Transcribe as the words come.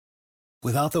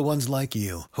Without the ones like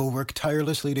you, who work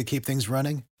tirelessly to keep things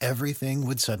running, everything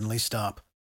would suddenly stop.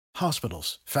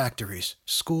 Hospitals, factories,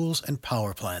 schools, and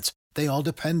power plants, they all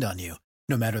depend on you.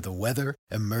 No matter the weather,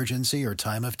 emergency, or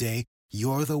time of day,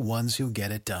 you're the ones who get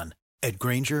it done. At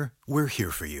Grainger, we're here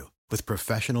for you with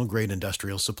professional-grade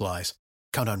industrial supplies.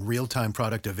 Count on real-time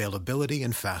product availability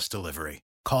and fast delivery.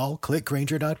 Call, click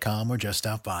Grainger.com, or just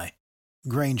stop by.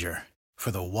 Grainger, for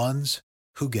the ones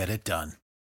who get it done.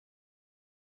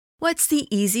 What's the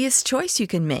easiest choice you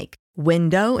can make?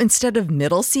 Window instead of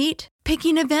middle seat?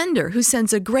 Picking a vendor who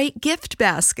sends a great gift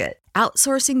basket?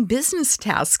 Outsourcing business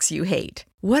tasks you hate?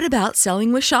 What about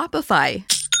selling with Shopify?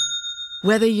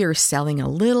 Whether you're selling a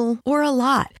little or a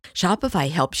lot,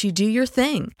 Shopify helps you do your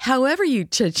thing, however you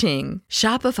cha-ching.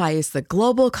 Shopify is the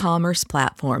global commerce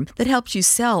platform that helps you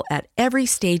sell at every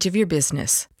stage of your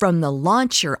business. From the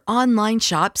launch your online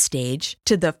shop stage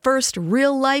to the first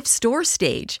real-life store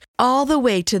stage, all the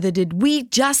way to the did we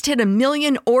just hit a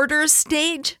million orders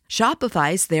stage.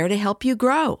 Shopify's there to help you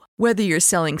grow. Whether you're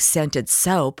selling scented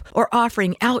soap or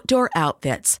offering outdoor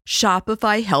outfits,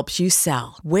 Shopify helps you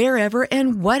sell. Wherever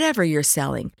and whatever you're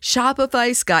selling,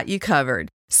 Shopify's got you covered.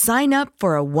 Sign up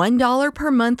for a $1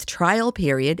 per month trial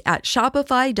period at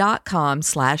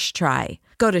shopify.com/try.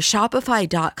 Go to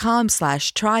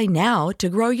shopify.com/try now to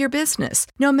grow your business,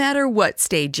 no matter what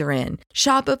stage you're in.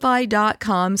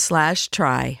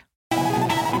 Shopify.com/try.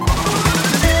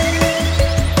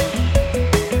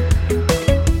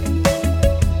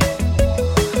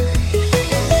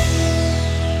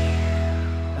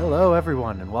 Hello,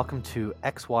 everyone, and welcome to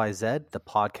XYZ, the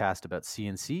podcast about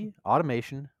CNC,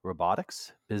 automation,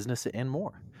 robotics, business, and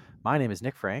more. My name is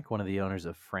Nick Frank, one of the owners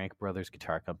of Frank Brothers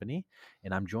Guitar Company,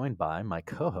 and I'm joined by my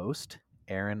co-host,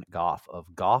 Aaron Goff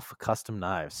of Goff Custom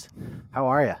Knives. How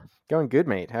are you? Going good,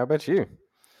 mate. How about you?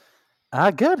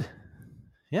 Good.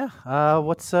 Yeah.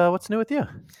 What's new with you?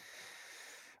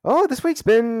 Oh, this week's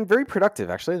been very productive,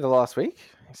 actually, the last week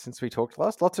since we talked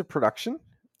last. Lots of production.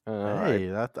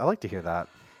 I like to hear that.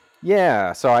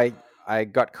 Yeah, so I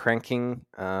got cranking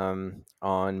on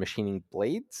machining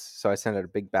blades. So I sent out a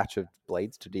big batch of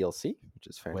blades to DLC, which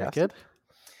is fantastic.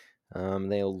 Wicked.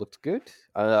 They all looked good.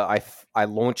 I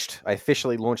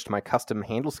officially launched my custom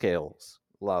handle scales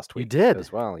last week. You did?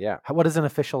 As well, yeah. What does an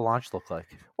official launch look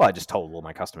like? Well, I just told all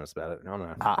my customers about it on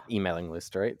an emailing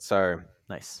list, right? So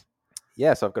Nice.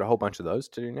 yeah, so I've got a whole bunch of those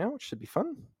to do now, which should be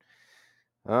fun.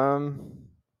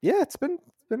 Yeah, it's been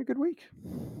a good week.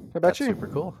 How about you? Super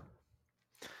cool.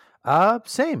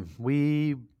 Same.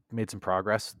 We made some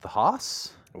progress with the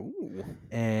Haas. Ooh.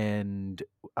 And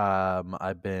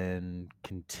I've been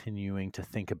continuing to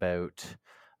think about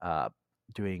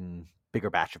doing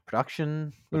bigger batch of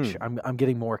production, which I'm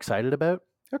getting more excited about.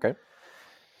 Okay.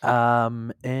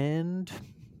 And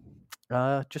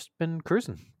just been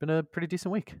cruising. Been a pretty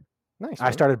decent week. Nice.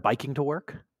 I started biking to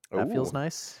work. That feels Ooh.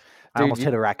 nice. I Dude, almost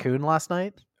hit a raccoon last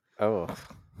night. Oh,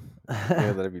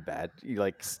 yeah, that'd be bad. You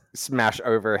like smash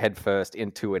over head first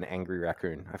into an angry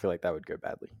raccoon. I feel like that would go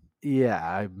badly. Yeah,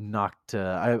 I knocked.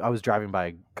 I was driving by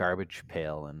a garbage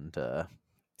pail and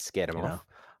Scared him off.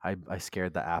 I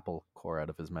scared the apple core out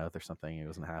of his mouth or something. He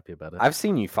wasn't happy about it. I've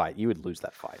seen you fight. You would lose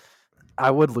that fight. I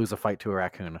would lose a fight to a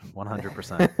raccoon,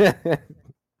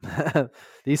 100%.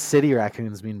 These city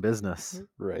raccoons mean business.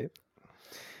 Right.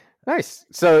 Nice.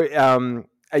 So,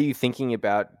 are you thinking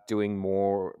about doing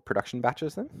more production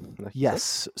batches then? Like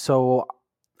yes. So,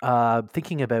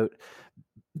 thinking about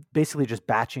basically just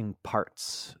batching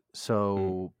parts.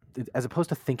 So, as opposed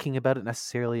to thinking about it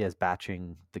necessarily as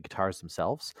batching the guitars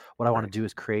themselves, what I want to do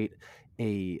is create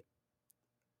an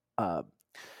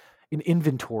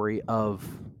inventory of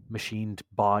machined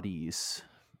bodies,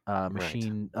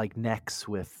 like necks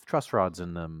with truss rods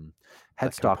in them,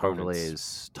 headstock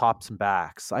overlays, tops and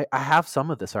backs. I have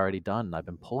some of this already done. I've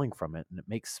been pulling from it, and it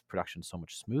makes production so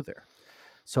much smoother.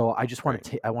 So I just want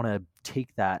to I want to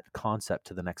take that concept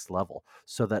to the next level,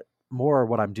 so that more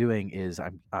what I'm doing is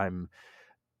I'm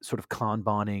sort of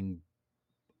Kanbaning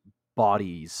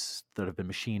bodies that have been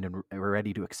machined and are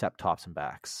ready to accept tops and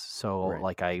backs. So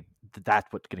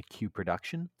that's what's going to cue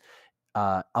production.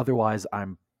 Otherwise,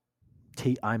 I'm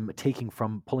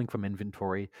pulling from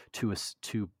inventory to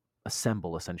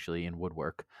assemble essentially in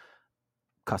woodwork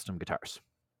custom guitars.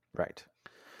 Right.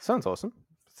 Sounds awesome.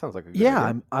 Sounds like a good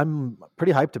idea. I'm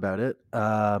pretty hyped about it.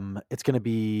 It's going to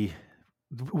be,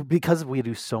 because we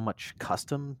do so much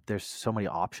custom, there's so many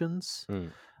options.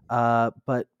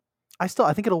 But I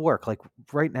think it'll work. Like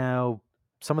right now,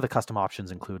 some of the custom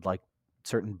options include like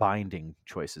certain binding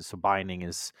choices. So binding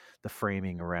is the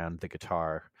framing around the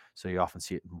guitar. So you often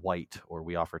see it in white, or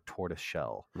we offer tortoise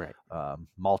shell. Right.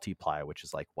 Multiply, which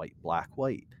is like white, black,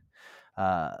 white.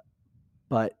 But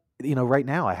right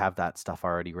now I have that stuff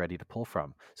already ready to pull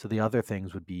from. So the other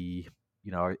things would be,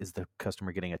 is the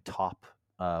customer getting a top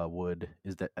wood?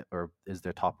 Is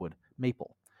their top wood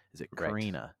maple? Is it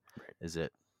Carina? Right. Is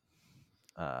it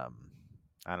I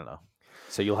don't know.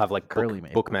 So you'll have like Curly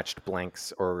maple. book matched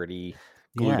blanks already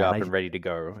glued up and ready to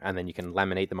go, and then you can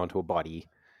laminate them onto a body.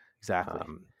 Exactly.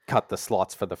 Cut the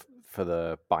slots for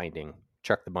the binding.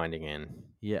 Chuck the binding in.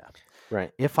 Yeah.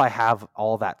 Right. If I have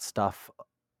all that stuff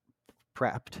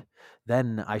prepped,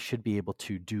 then I should be able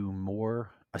to do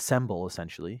more, assemble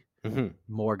essentially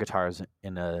more guitars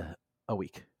in a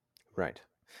week. Right.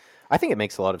 I think it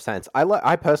makes a lot of sense.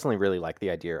 I personally really like the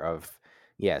idea of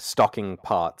stocking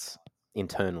parts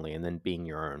internally and then being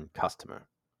your own customer.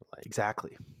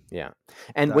 Exactly. Yeah.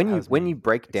 And when you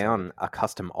break down a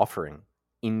custom offering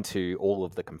into all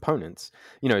of the components,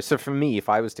 so for me, if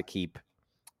I was to keep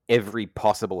every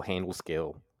possible handle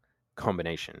scale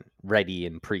combination ready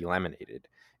and pre-laminated,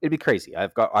 it'd be crazy.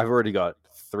 I've already got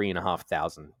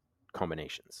 3,500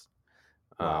 combinations.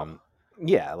 Wow.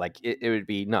 Yeah, like it would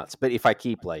be nuts. But if I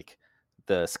keep like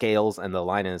the scales and the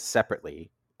liners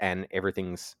separately and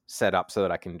everything's set up so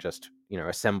that I can just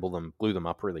assemble them, glue them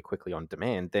up really quickly on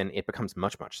demand, then it becomes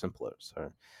much, much simpler. So I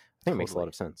think it makes a lot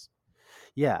of sense.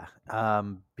 Yeah,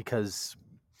 because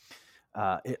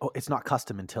it's not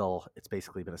custom until it's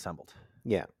basically been assembled.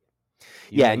 Yeah.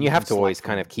 And you have to always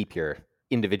kind of keep your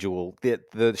individual,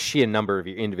 the sheer number of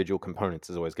your individual components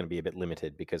is always going to be a bit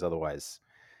limited, because otherwise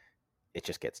it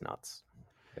just gets nuts.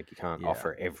 Like you can't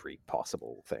offer every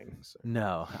possible thing. So.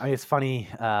 No, I mean, it's funny.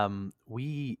 I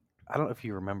don't know if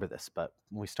you remember this, but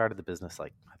when we started the business,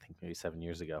 like I think maybe 7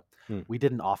 years ago, we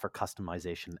didn't offer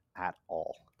customization at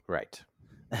all. Right.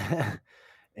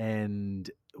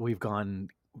 And we've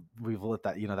let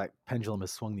that, that pendulum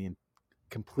has swung the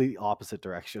complete opposite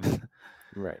direction.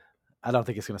 Right. I don't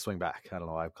think it's going to swing back. I don't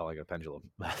know why I'm calling it a pendulum.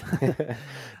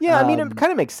 Yeah, I mean, it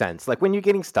kind of makes sense. Like when you're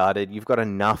getting started, you've got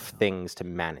enough things to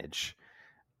manage.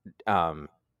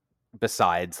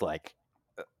 Besides like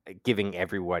giving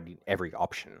everyone every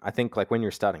option. I think like when you're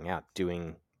starting out,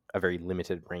 doing a very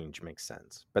limited range makes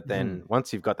sense. But then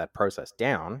once you've got that process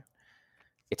down,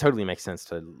 it totally makes sense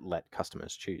to let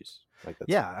customers choose. Like that's...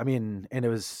 Yeah, I mean, and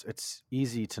it's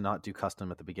easy to not do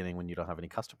custom at the beginning when you don't have any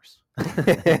customers.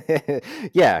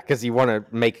 Yeah, because you want to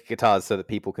make guitars so that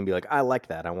people can be like, I like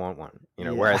that, I want one.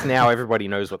 Whereas now everybody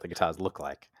knows what the guitars look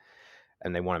like,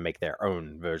 and they want to make their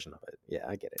own version of it. Yeah,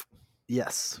 I get it.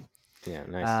 Yes. Yeah,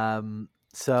 nice.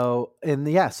 So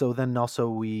then also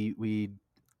we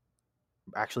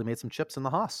actually made some chips in the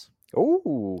Haas.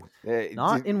 Oh,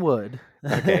 not in wood.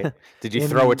 Okay. Did you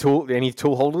throw any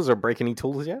tool holders or break any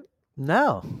tools yet?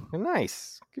 No.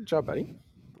 Nice. Good job, buddy.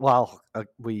 Well,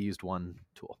 we used one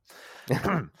tool.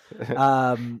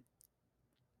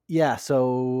 Yeah.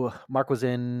 So Mark was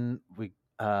in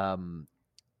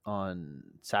on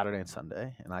Saturday and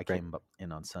Sunday, and I came up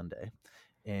in on Sunday,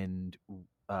 and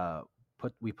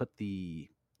we put the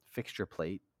fixture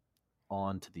plate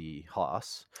onto the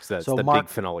Haas. So that's the big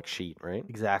phenolic sheet, right?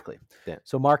 Exactly. Yeah.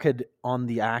 So Mark had on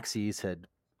the axes had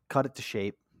cut it to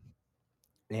shape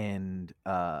and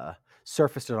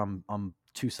surfaced it on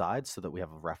two sides so that we have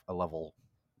a level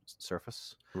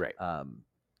surface. Right.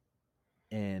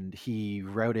 And he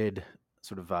routed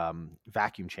sort of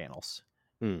vacuum channels.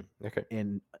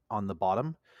 Okay. On the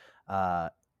bottom,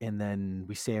 and then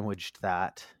we sandwiched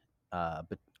that,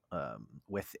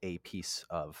 with a piece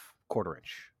of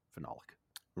 1/4-inch phenolic.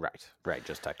 Right.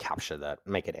 Just to capture that,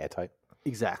 make it airtight.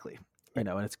 Exactly. Right.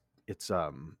 And it's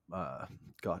got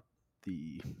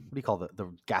the, what do you call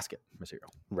the gasket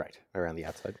material? Right, around the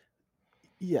outside.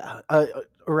 Yeah,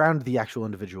 around the actual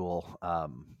individual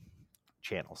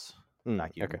channels,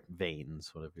 vacuum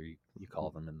veins, whatever you call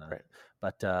them in the. Right.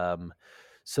 But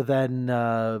so then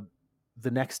the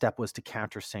next step was to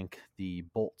countersink the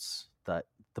bolts, the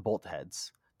bolt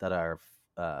heads that are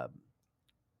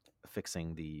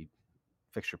fixing the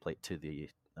fixture plate to the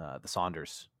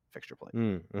Saunders fixture plate.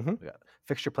 We got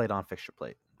fixture plate on fixture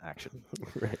plate action.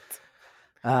 Right.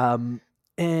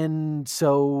 And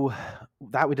so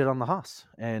that we did on the Haas,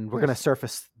 and we're going to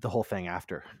surface the whole thing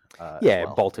after.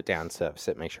 Bolt it down, surface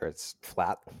it, make sure it's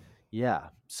flat. Yeah.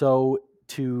 So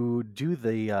to do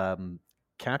the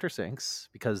countersinks,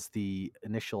 because the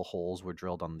initial holes were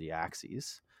drilled on the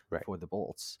axes for the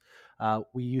bolts,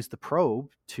 we used the probe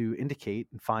to indicate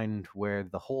and find where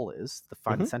the hole is,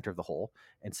 the center of the hole,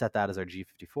 and set that as our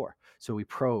G54. So we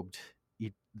probed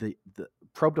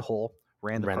probed a hole,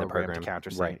 ran the program to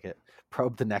countersink it,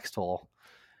 probed the next hole,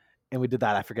 and we did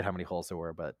that. I forget how many holes there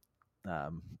were, but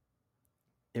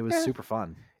it was super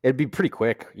fun. It'd be pretty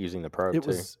quick using the probe.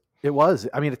 It was.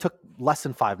 I mean, it took less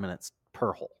than 5 minutes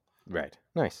per hole. Right.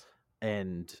 Nice.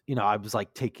 And, you know, I was like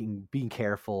being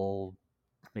careful,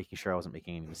 making sure I wasn't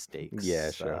making any mistakes.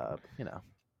 Yeah, sure. You know,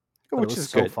 which is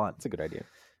so fun. It's a good idea.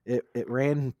 It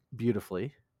ran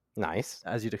beautifully. Nice.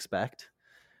 As you'd expect.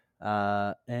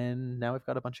 And now we've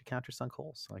got a bunch of countersunk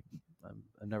holes. Like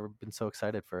I've never been so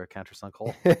excited for a countersunk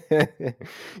hole.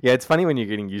 Yeah, it's funny when you're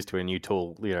getting used to a new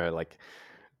tool, you know, like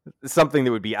something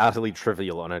that would be utterly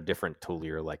trivial on a different tool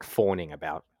you're like fawning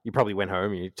about. You probably went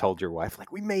home and you told your wife,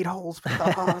 like, we made holes for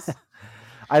the Haas.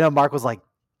 I know Mark was like,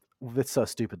 it's so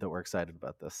stupid that we're excited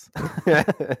about this.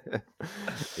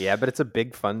 Yeah, but it's a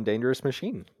big, fun, dangerous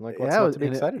machine. Like, what's not to be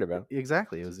excited about?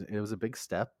 Exactly. It was a big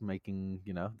step, making,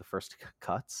 you know, the first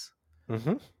cuts.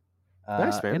 Mm-hmm.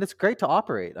 Nice, man. And it's great to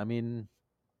operate. I mean,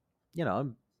 you know,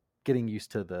 I'm getting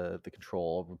used to the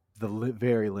control,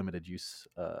 very limited use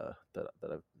that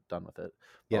I've done with it.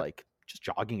 Yeah. Like just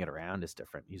jogging it around is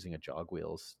different. Using a jog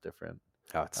wheel is different.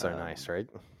 Oh, it's so nice, right?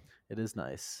 It is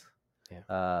nice.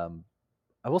 Yeah.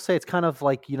 I will say it's kind of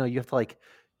like, you know, you have to like,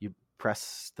 you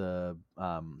press the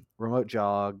remote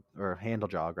jog or handle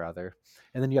jog rather,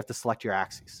 and then you have to select your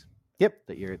axes. Yep.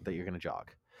 That you're going to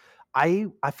jog. I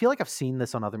feel like I've seen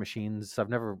this on other machines. I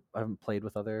haven't played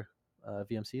with other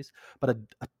VMCs, but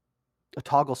a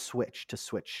toggle switch to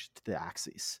the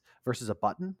axes versus a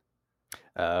button.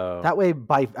 Oh. That way,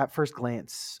 at first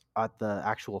glance at the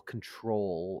actual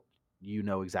control, you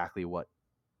know exactly what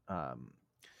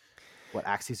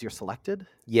axes you're selected.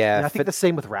 Yeah, and I think the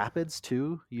same with rapids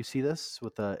too. You see this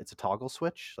with it's a toggle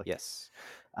switch. Like, yes.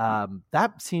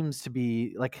 That seems to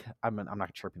be like I'm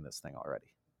not chirping this thing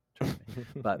already,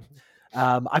 but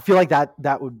I feel like that's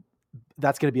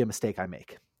going to be a mistake I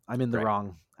make. I'm in the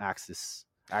wrong axes.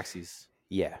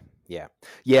 Yeah.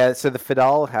 So the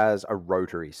Fidal has a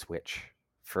rotary switch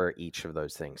for each of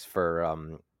those things.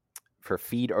 For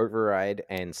feed override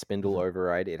and spindle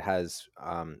override, it has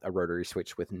a rotary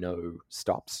switch with no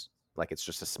stops. Like it's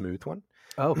just a smooth one.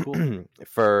 Oh, cool.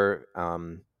 For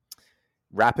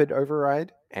rapid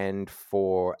override and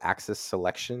for axis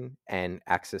selection and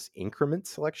axis increment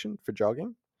selection for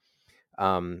jogging,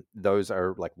 those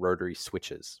are like rotary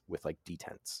switches with like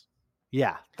detents.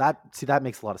 Yeah, that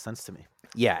makes a lot of sense to me.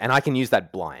 Yeah, and I can use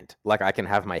that blind. Like I can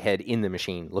have my head in the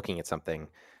machine looking at something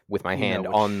with my hand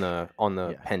on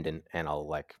the pendant, and I'll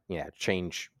like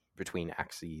change between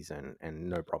axes and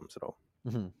no problems at all.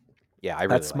 Mm-hmm. Yeah, I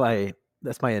really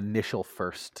that's my initial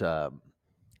first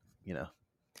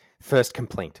first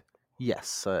complaint.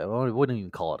 Yes, I wouldn't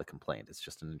even call it a complaint. It's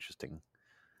just an interesting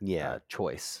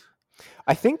choice.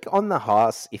 I think on the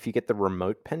Haas, if you get the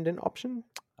remote pendant option,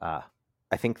 I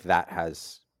think that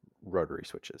has rotary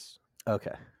switches.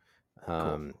 Okay.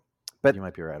 Cool. But you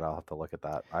might be right. I'll have to look at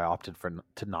that. I opted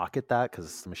to not get that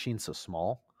because the machine's so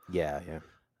small. Yeah.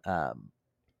 I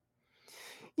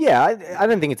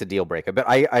don't think it's a deal breaker, but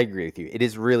I agree with you. It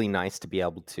is really nice to be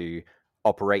able to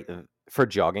operate for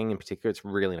jogging in particular. It's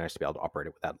really nice to be able to operate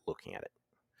it without looking at it.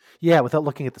 Yeah, without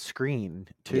looking at the screen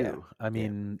too. Yeah. I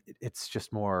mean, it's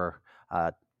just more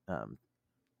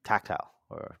tactile,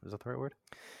 or is that the right word?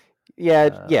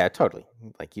 Yeah, totally.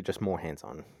 Like you're just more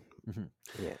hands-on. Mm-hmm.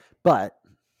 Yeah, but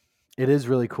it is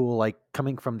really cool. Like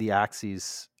coming from the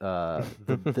axes,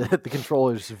 the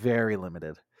controller is very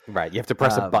limited. Right, you have to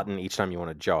press a button each time you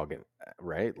want to jog,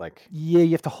 right? Like you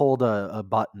have to hold a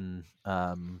button.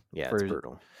 It's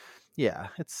brutal. Yeah,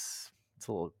 it's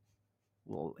a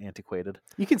little antiquated.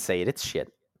 You can say it. It's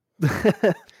shit.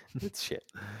 It's shit.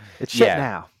 It's shit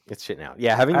now. It's shit now.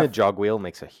 Yeah, having the jog wheel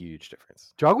makes a huge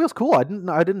difference. Jog wheel's cool. I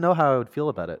didn't know how I would feel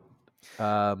about it.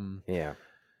 Yeah.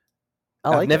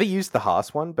 I've never used the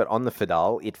Haas one, but on the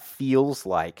Fidal, it feels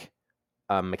like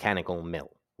a mechanical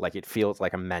mill. Like it feels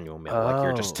like a manual mill. Like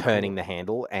you're just turning the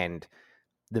handle and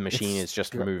the machine is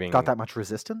just moving. Got that much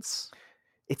resistance?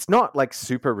 It's not like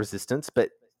super resistance, but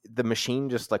the machine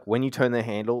just like when you turn the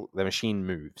handle, the machine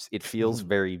moves. It feels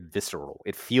very visceral.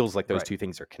 It feels like those two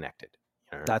things are connected.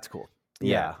 You know? That's cool.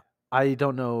 Yeah. I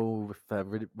don't know if I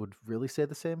would really say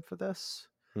the same for this.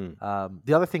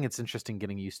 The other thing it's interesting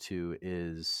getting used to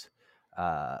is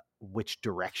which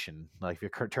direction. Like if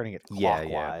you're turning it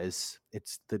clockwise,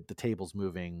 it's the table's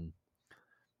moving,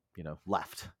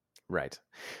 left. Right.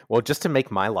 Well, just to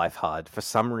make my life hard, for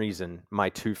some reason, my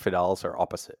two Fidals are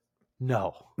opposite.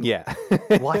 No. Yeah.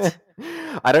 What?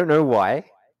 I don't know why.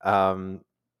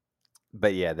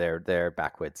 But yeah, they're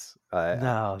backwards.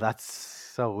 No, that's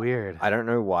so weird. I don't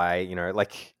know why,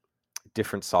 like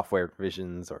different software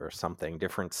revisions or something,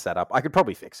 different setup. I could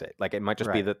probably fix it. Like it might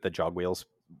just be that the jog wheel's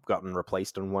gotten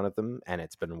replaced on one of them and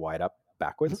it's been wired up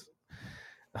backwards.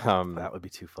 That would be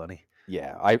too funny.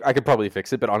 Yeah, I could probably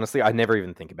fix it, but honestly, I never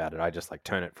even think about it. I just like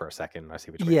turn it for a second and I see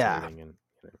which way it's moving. And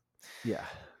Yeah.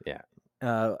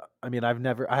 I mean, I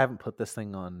haven't put this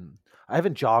thing on. I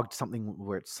haven't jogged something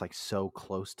where it's like so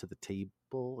close to the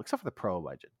table, except for the Pro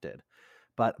I just did.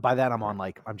 But by that,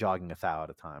 I'm jogging 1,000 at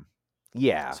a time.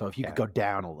 Yeah. So if you could go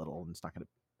down a little, it's not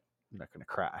gonna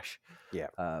crash. Yeah.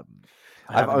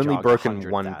 I've only broken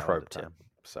one probe tip.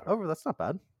 So that's not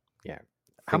bad. Yeah.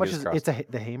 How much is it's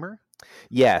the Hamer?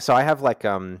 Yeah, so I have like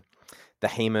the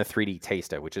Hamer 3D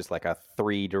Taster, which is like a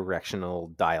 3-directional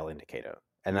dial indicator.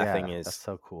 And that thing is that's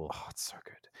so cool. Oh, it's so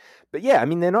good. But yeah, I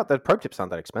mean, the probe tips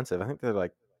aren't that expensive. I think they're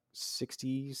like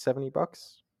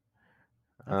 $60-$70.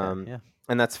 Okay,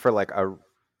 and that's for like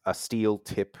a steel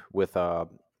tip with a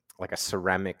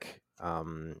ceramic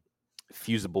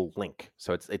fusible link.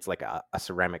 So it's like a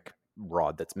ceramic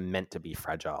rod that's meant to be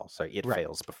fragile, so it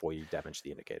fails before you damage the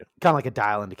indicator. Kind of like a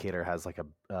dial indicator has like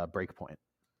a break point.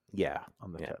 Yeah,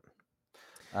 on the tip.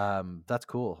 That's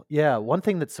cool. Yeah, one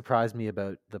thing that surprised me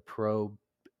about the probe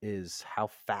is how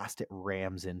fast it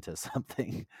rams into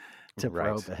something to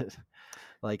probe it.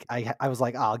 Like I was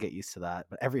like, I'll get used to that,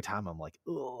 but every time I'm like,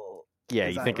 oh, yeah,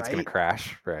 you think it's gonna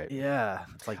crash, right? Yeah,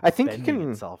 it's like I think you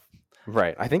can itself.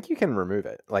 Right, I think you can remove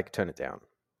it, like turn it down.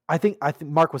 I think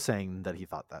Mark was saying that he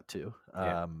thought that too.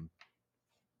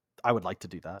 I would like to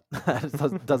do that.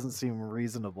 It doesn't seem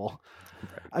reasonable.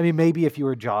 Right. I mean, maybe if you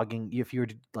were jogging, if you were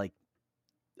like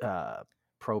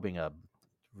probing a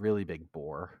really big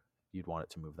bore, you'd want it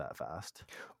to move that fast.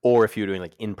 Or if you're doing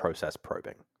like in-process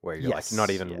probing, where you're like not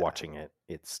even watching it,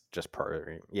 it's just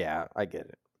probing. Yeah, I get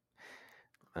it.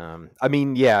 I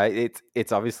mean, yeah,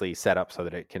 it's obviously set up so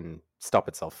that it can stop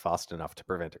itself fast enough to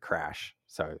prevent a crash.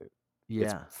 So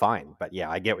it's fine. But yeah,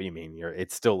 I get what you mean.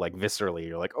 It's still like viscerally,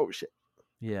 you're like, oh shit.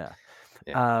 Yeah.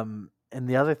 And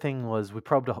the other thing was we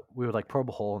would like probe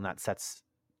a hole, and that sets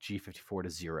G54 to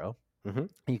 0. Mm-hmm. And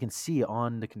you can see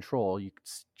on the control, you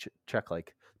check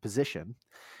like position,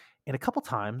 and a couple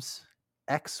times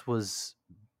X was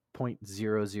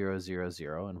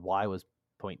 0.0000 and Y was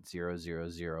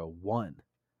 0.0001.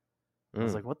 I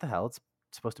was like, what the hell? It's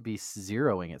supposed to be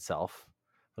zeroing itself,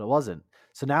 but it wasn't.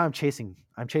 So now I'm chasing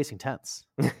tenths.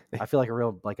 I feel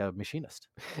like a machinist.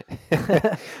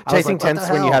 Chasing tenths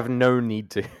when you have no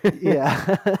need to.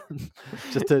 Yeah.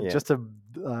 just to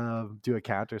do a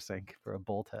countersink for a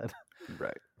bolt head.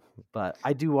 Right. But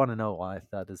I do want to know why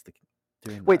that is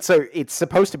doing Wait, that. so it's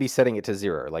supposed to be setting it to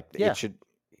 0. Like it should.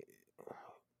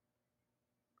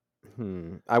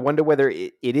 I wonder whether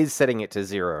it is setting it to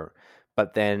 0,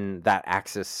 but then that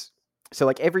axis. So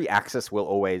like every axis will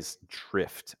always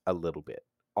drift a little bit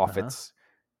off its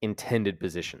intended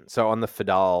position. So on the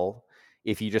Fadal,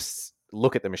 if you just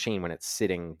look at the machine when it's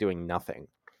sitting doing nothing,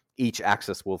 each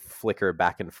axis will flicker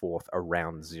back and forth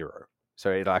around 0.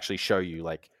 So it'll actually show you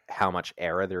like how much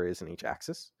error there is in each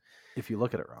axis. If you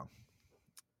look at it wrong.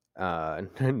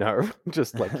 No,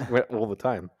 just like all the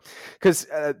time. Because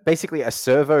basically a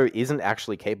servo isn't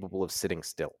actually capable of sitting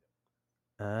still.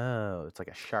 Oh, it's like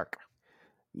a shark.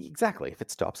 Exactly. If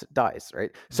it stops, it dies,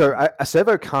 right? So a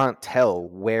servo can't tell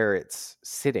where it's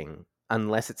sitting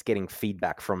unless it's getting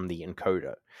feedback from the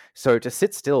encoder. So to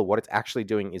sit still, what it's actually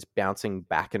doing is bouncing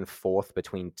back and forth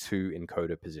between 2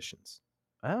 encoder positions.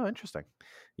 Oh, interesting.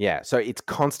 Yeah, so it's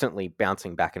constantly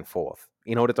bouncing back and forth.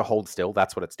 In order to hold still,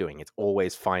 that's what it's doing. It's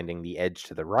always finding the edge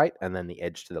to the right and then the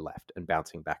edge to the left and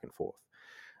bouncing back and forth.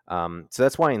 So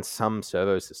that's why in some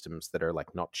servo systems that are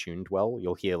like not tuned well,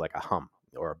 you'll hear like a hum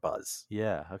or a buzz.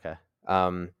 Yeah, okay.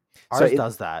 Ours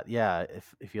does that. Yeah,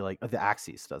 if you like, the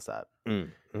Axis does that.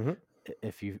 Mm-hmm.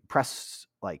 If you press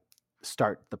like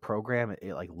start the program,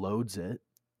 it like loads it,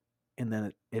 and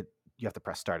then it you have to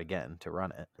press start again to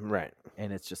run it. Right.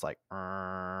 And it's just like.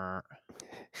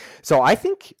 So I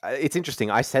think it's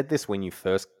interesting. I said this when you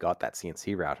first got that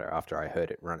CNC router after I heard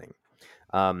it running.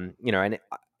 And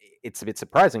it's a bit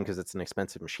surprising because it's an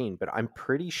expensive machine, but I'm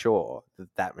pretty sure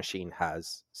that machine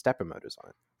has stepper motors on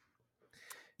it.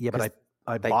 Yeah, but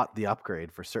I bought the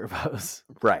upgrade for servos.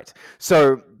 Right.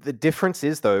 So the difference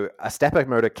is, though, a stepper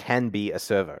motor can be a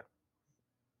servo.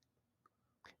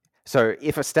 So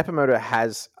if a stepper motor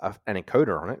has an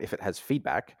encoder on it, if it has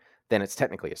feedback, then it's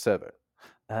technically a servo.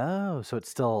 Oh, so it's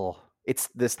still...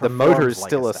 The motor is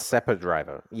still a stepper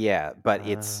driver. Yeah, but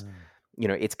it's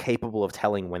capable of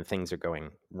telling when things are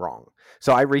going wrong.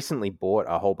 So I recently bought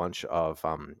a whole bunch of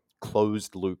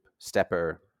closed loop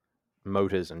stepper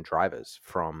motors and drivers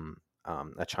from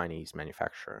a Chinese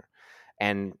manufacturer.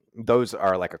 And those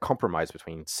are like a compromise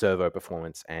between servo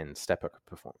performance and stepper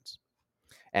performance.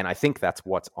 And I think that's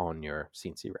what's on your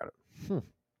CNC router.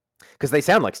 Because they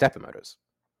sound like stepper motors.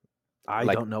 I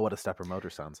don't know what a stepper motor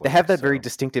sounds like. They have that very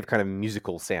distinctive kind of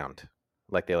musical sound.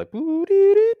 Like they're like,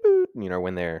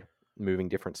 when they're moving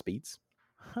different speeds.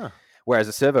 Huh. Whereas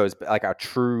a servo is like a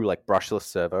true like brushless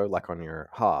servo, like on your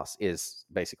Haas, is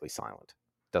basically silent.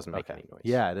 Doesn't make any noise.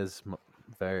 Yeah, it is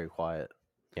very quiet.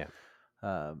 Yeah.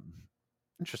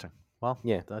 Interesting. Well,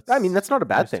 yeah. That's not a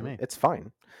bad thing. It's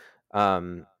fine.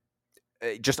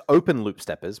 Just open loop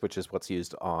steppers, which is what's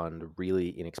used on really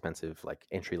inexpensive like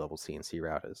entry-level CNC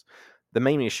routers. The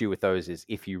main issue with those is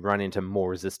if you run into more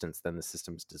resistance than the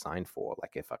system's designed for,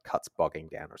 like if a cut's bogging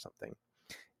down or something,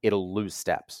 it'll lose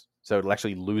steps. So it'll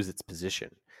actually lose its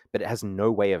position, but it has no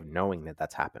way of knowing that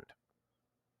that's happened.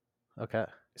 Okay.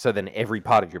 So then every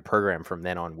part of your program from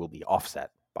then on will be offset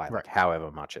by like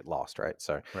however much it lost, right?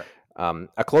 So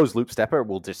a closed loop stepper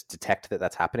will just detect that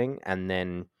that's happening, and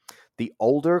then the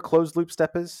older closed loop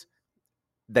steppers,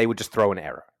 they would just throw an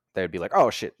error. They would be like,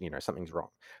 oh shit, something's wrong.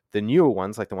 The newer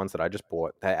ones, like the ones that I just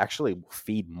bought, they actually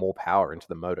feed more power into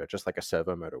the motor, just like a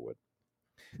servo motor would,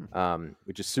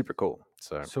 which is super cool.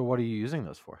 So what are you using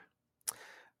those for?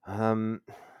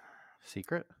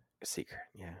 Secret,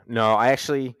 yeah. No, I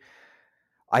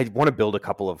want to build a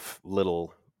couple of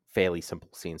little, fairly simple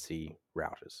CNC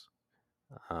routers.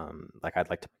 Like I'd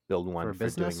like to build one for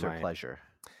business or pleasure.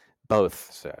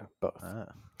 Both, sir. Both.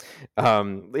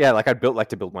 Like I'd like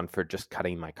to build one for just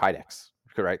cutting my Kydex,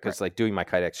 right? Because like doing my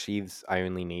Kydex sheaths, I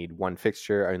only need one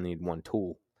fixture, I only need one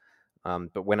tool.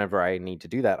 But whenever I need to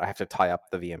do that, I have to tie up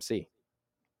the VMC.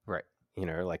 Right.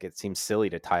 Like it seems silly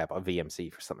to tie up a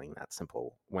VMC for something that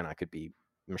simple when I could be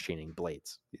machining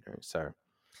blades. So,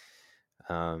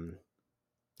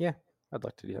 yeah, I'd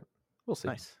like to do that. We'll see.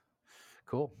 Nice.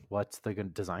 Cool. What's the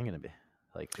design going to be?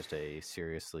 Like just a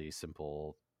seriously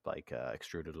simple, like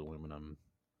extruded aluminum?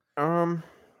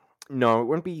 No, it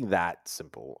won't be that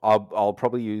simple. I'll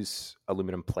probably use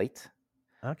aluminum plate.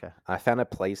 Okay. I found a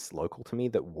place local to me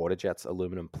that water jets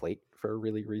aluminum plate for a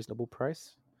really reasonable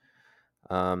price.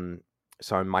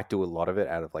 So I might do a lot of it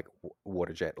out of like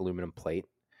water jet aluminum plate,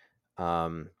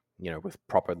 with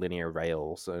proper linear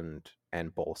rails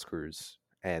and ball screws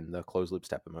and the closed loop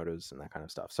stepper motors and that kind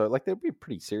of stuff. So like, there'll be a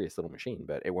pretty serious little machine,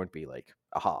 but it won't be like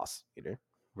a Haas,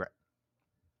 Right.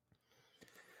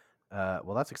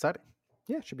 Well, that's exciting.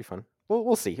 Yeah, it should be fun.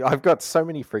 We'll see. I've got so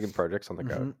many friggin' projects on the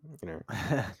go.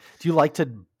 Do you like to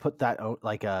put that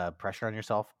like pressure on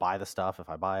yourself? Buy the stuff. If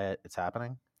I buy it, it's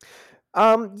happening.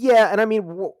 Yeah, and I mean,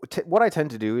 what I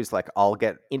tend to do is like I'll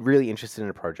get really interested in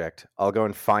a project. I'll go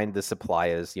and find the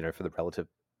suppliers, for the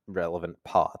relevant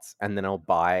parts, and then I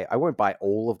won't buy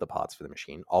all of the parts for the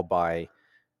machine. I'll buy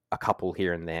a couple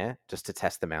here and there just to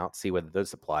test them out, see whether the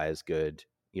supplier's good.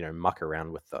 Muck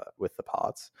around with the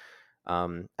parts.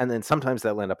 And then sometimes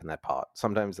they'll end up in that part,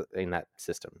 sometimes in that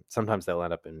system. Sometimes they'll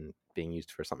end up in being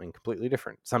used for something completely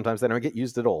different. Sometimes they don't get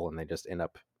used at all and they just end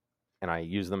up, and I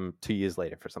use them 2 years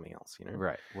later for something else,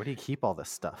 Right. Where do you keep all this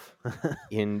stuff?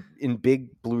 in big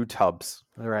blue tubs.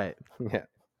 Right. Yeah.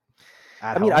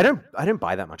 I mean, I don't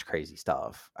buy that much crazy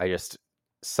stuff. I just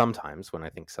sometimes when I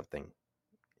think something,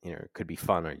 could be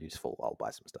fun or useful, I'll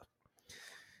buy some stuff.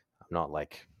 I'm not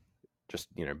like just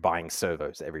buying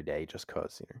servos every day just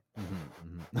cause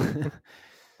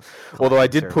Although I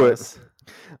did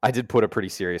put a pretty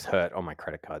serious hurt on my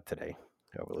credit card today.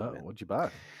 What'd you buy?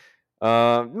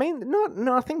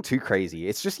 Nothing too crazy.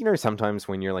 It's just sometimes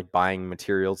when you're like buying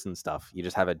materials and stuff, you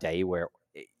just have a day where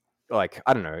like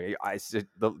I don't know.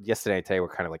 Yesterday and today were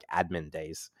kind of like admin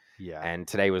days. Yeah. And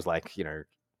today was like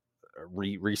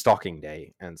restocking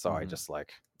day, and so I just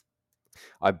like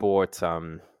I bought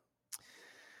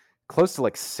close to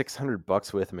like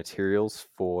 $600 worth of materials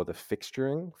for the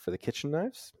fixturing for the kitchen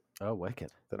knives. Oh, wicked!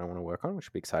 That I want to work on, which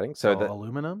would be exciting. So the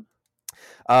aluminum.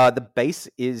 The base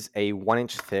is a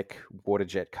 1-inch thick water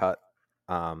jet cut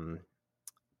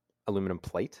aluminum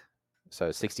plate. So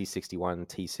 6061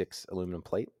 T6 aluminum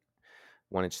plate,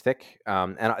 1-inch thick.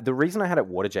 And the reason I had it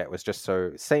water jet was just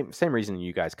so same reason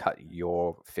you guys cut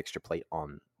your fixture plate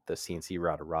on the CNC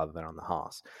router rather than on the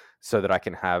Haas, so that I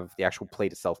can have the actual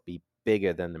plate itself be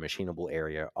bigger than the machinable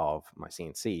area of my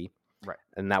CNC. Right.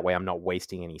 And that way I'm not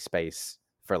wasting any space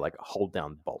for like hold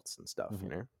down bolts and stuff,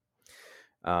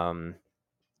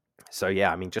 So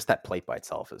yeah, I mean, just that plate by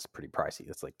itself is pretty pricey.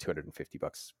 It's like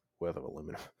 $250 worth of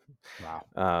aluminum.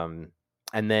 Wow.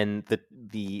 And then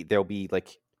there'll be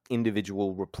like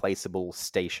individual replaceable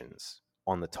stations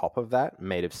on the top of that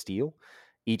made of steel.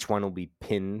 Each one will be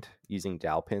pinned using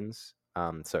dowel pins.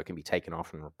 So it can be taken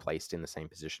off and replaced in the same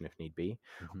position if need be,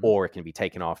 or it can be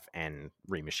taken off and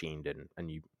remachined and a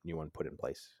new one put in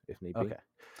place if need be. Okay.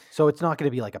 So it's not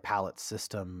going to be like a pallet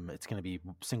system. It's going to be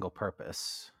single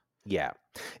purpose. Yeah,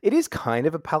 it is kind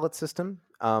of a pallet system,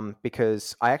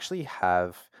 because I actually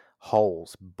have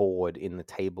holes bored in the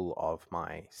table of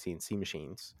my CNC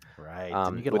machines. Right.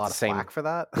 Didn't you get a with lot the of same. flack for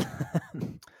that?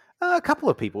 A couple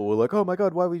of people were like, "Oh my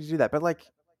god, why would you do that?" But like,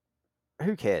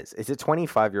 who cares? It's a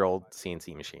 25-year-old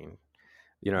CNC machine.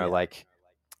 You know, Yeah. like,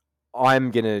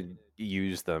 I'm gonna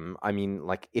use them. I mean,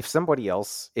 like, if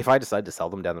I decide to sell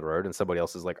them down the road, and somebody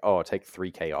else is like, "Oh, I'll take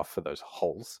 $3,000 off for those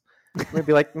holes," I'm gonna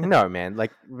be like, "No, man.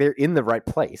 Like, they're in the right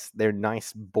place. They're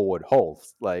nice bored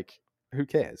holes. Like, who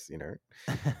cares? You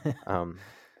know."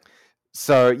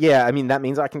 So yeah, I mean, that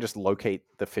means I can just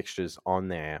locate the fixtures on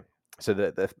there. So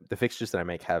the fixtures that I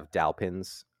make have dowel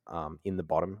pins in the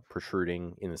bottom,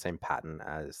 protruding in the same pattern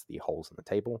as the holes in the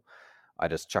table. I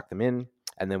just chuck them in,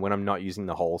 and then when I'm not using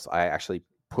the holes, I actually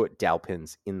put dowel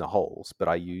pins in the holes. But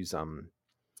I use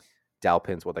dowel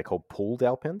pins, what they call pull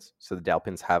dowel pins. So the dowel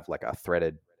pins have like a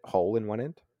threaded hole in one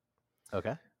end.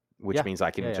 Okay. Which means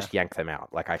I can just yank them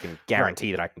out. Like, I can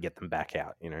guarantee that I can get them back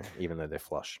out, you know, even though they're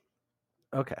flush.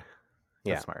 Okay.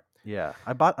 Yeah. That's smart. Yeah.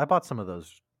 I bought some of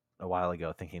those a while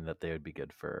ago thinking that they would be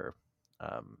good for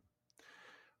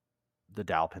the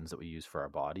dowel pins that we use for our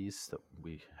bodies that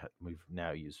we've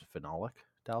now used phenolic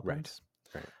dowel pins.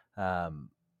 Right.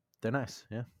 They're nice.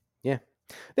 Yeah. Yeah.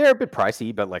 They're a bit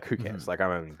pricey, but like, who cares? Like,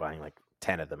 I'm only buying like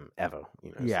 10 of them ever,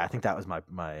 you know. Yeah, so I think that was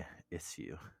my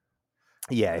issue.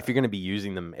 Yeah, if you're going to be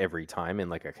using them every time in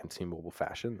like a consumable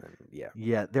fashion, then yeah.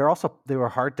 Yeah, they were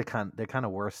hard to they kind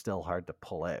of were still hard to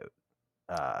pull out.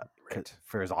 Right.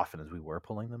 For as often as we were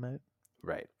pulling them out.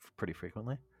 Right. Pretty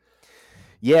frequently.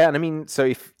 Yeah, and I mean,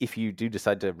 so if you do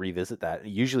decide to revisit that,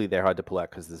 usually they're hard to pull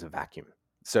out because there's a vacuum.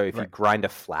 So if you grind a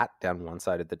flat down one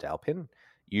side of the dowel pin,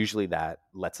 usually that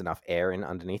lets enough air in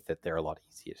underneath that they're a lot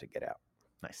easier to get out.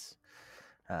 Nice.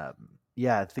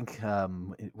 Yeah, I think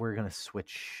we're going to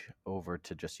switch over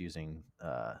to just using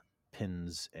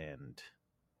pins and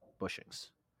bushings.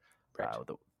 Right.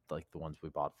 Like the ones we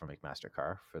bought from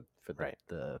McMaster-Carr for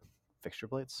the fixture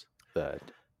plates. The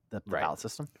pallet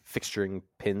system. Fixturing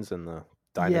pins and the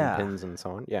diamond pins and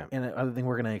so on. Yeah. And I think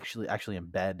we're going to actually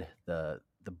embed the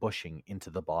bushing into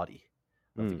the body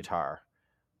of the guitar,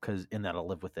 and that'll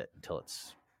live with it until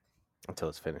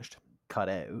it's finished, cut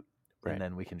out, and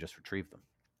then we can just retrieve them.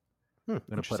 I'm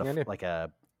going to put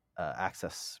a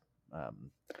access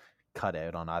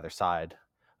cutout on either side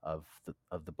of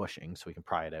the bushing so we can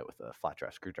pry it out with a flat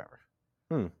drive screwdriver.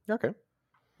 Okay.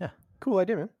 Yeah. Cool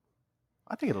idea, man.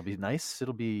 I think it'll be nice.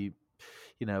 It'll be,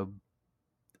 it'll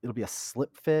be a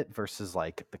slip fit versus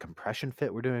like the compression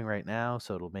fit we're doing right now.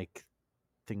 So it'll make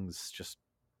things just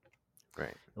a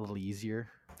little easier.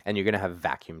 And you're going to have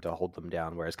vacuum to hold them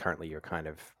down, whereas currently you're kind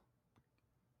of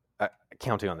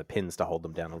counting on the pins to hold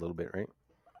them down a little bit, right?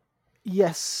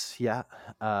 Yes. Yeah.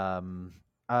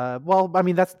 Well, I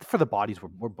mean, that's for the bodies.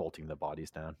 We're bolting the bodies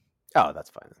down. Oh, that's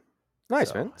fine.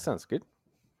 Nice, man. Sounds good.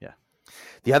 Yeah.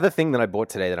 The other thing that I bought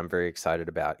today that I'm very excited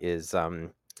about is,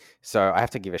 so I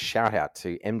have to give a shout out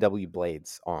to MW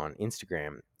Blades on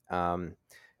Instagram.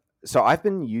 So I've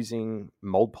been using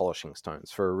mold polishing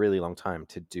stones for a really long time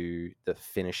to do the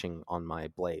finishing on my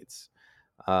blades.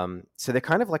 So they're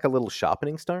kind of like a little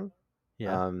sharpening stone.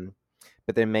 Yeah.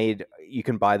 But they're made, you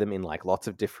can buy them in like lots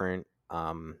of different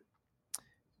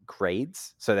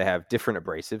grades. So they have different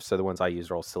abrasives. So the ones I use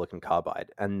are all silicon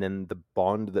carbide. And then the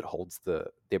bond that holds the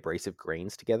abrasive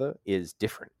grains together is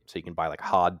different. So you can buy like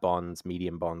hard bonds,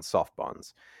 medium bonds, soft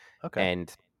bonds. Okay.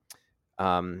 And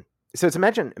so it's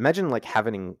imagine like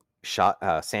having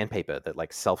sandpaper that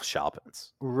like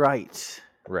self-sharpens. Right.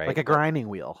 Like a grinding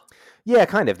wheel. Yeah,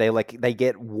 kind of. They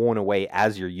get worn away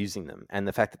as you're using them. And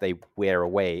the fact that they wear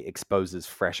away exposes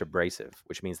fresh abrasive,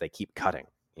 which means they keep cutting,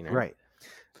 you know? Right.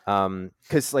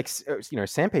 Because like,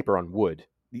 sandpaper on wood,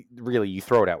 really you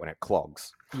throw it out when it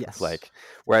clogs. Yes. Like,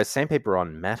 whereas sandpaper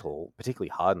on metal, particularly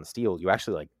hardened steel, you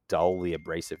actually like dull the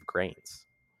abrasive grains.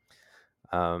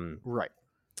 Right.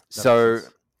 So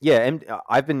yeah, and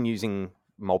I've been using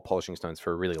mold polishing stones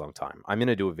for a really long time. I'm going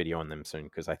to do a video on them soon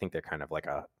because I think they're kind of like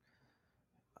a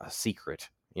secret,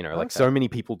 like so many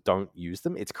people don't use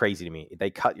them. It's crazy to me. They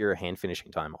cut your hand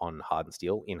finishing time on hardened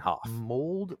steel in half.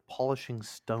 Mold polishing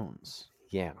stones.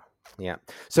 Yeah.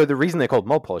 So the reason they're called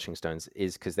mold polishing stones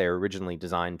is because they're originally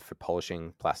designed for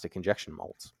polishing plastic injection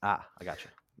molds. Ah, I got you.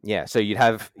 Yeah. So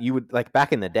you would like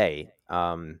back in the day,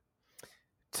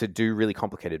 to do really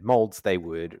complicated molds, they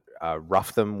would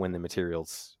rough them when the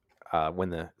materials,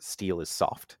 when the steel is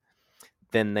soft.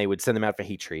 Then they would send them out for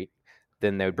heat treat.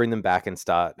 Then they would bring them back and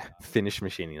start finish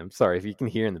machining them. Sorry, if you can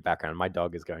hear in the background, my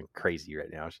dog is going crazy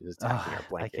right now. She's attacking her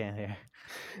blanket. I can't hear.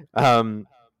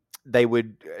 they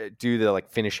would do the like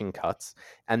finishing cuts,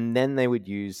 and then they would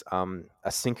use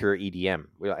a sinker EDM,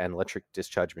 an electric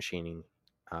discharge machining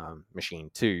machine,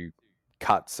 to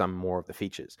cut some more of the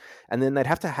features. And then they'd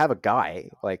have to have a guy,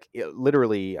 like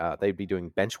literally they'd be doing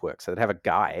bench work, so they'd have a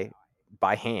guy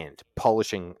by hand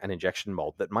polishing an injection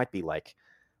mold that might be like,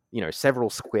 several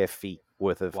square feet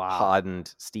worth of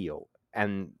hardened steel,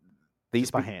 and these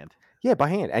by hand. Yeah, by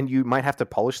hand, and you might have to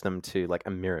polish them to like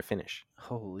a mirror finish.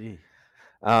 Holy.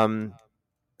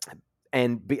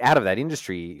 And out of that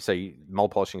industry, so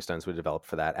mold polishing stones were developed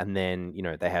for that, and then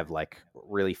they have like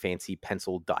really fancy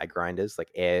pencil die grinders, like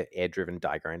air driven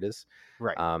die grinders,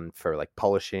 right? For like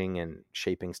polishing and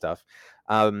shaping stuff.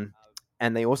 And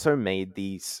they also made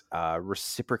these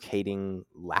reciprocating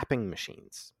lapping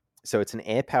machines. So it's an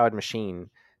air powered machine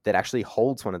that actually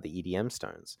holds one of the EDM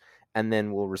stones, and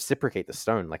then will reciprocate the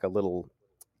stone like a little,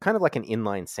 kind of like an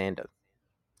inline sander.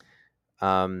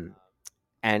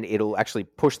 And it'll actually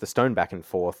push the stone back and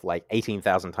forth like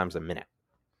 18,000 times a minute.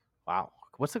 Wow.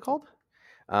 What's it called?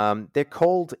 They're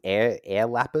called air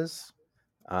lappers,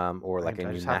 or like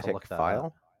a pneumatic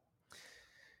file.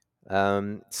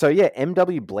 So yeah,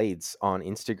 MW Blades on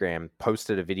Instagram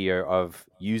posted a video of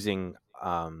using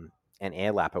an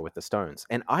air lapper with the stones.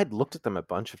 And I'd looked at them a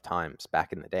bunch of times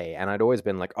back in the day, and I'd always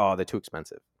been like, oh, they're too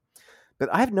expensive. But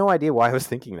I have no idea why I was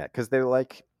thinking that, because they're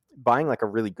like, buying like a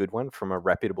really good one from a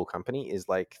reputable company is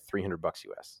like $300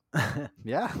 US.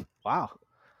 Yeah. Wow.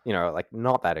 Like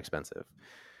not that expensive.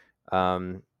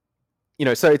 So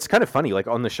it's kind of funny. Like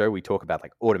on the show, we talk about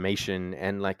like automation,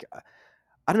 and like,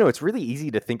 I don't know, it's really easy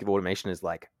to think of automation as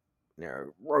like,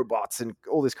 robots and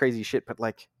all this crazy shit. But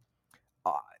like,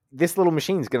 this little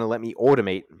machine is going to let me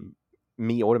automate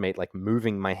like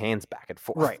moving my hands back and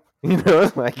forth. Right.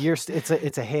 Like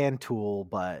it's a hand tool,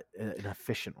 but an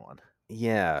efficient one.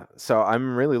 Yeah, so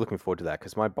I'm really looking forward to that,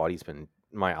 because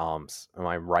my arms, and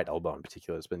my right elbow in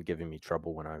particular, has been giving me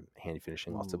trouble when I'm hand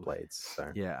finishing lots of blades. So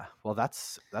yeah, well,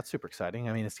 that's super exciting.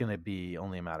 I mean, it's going to be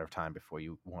only a matter of time before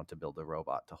you want to build a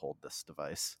robot to hold this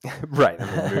device, right, and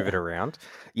then move it around.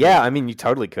 Yeah, I mean, you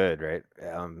totally could, right?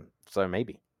 So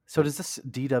maybe. So does this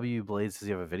DW Blades? Does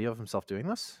he have a video of himself doing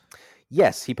this?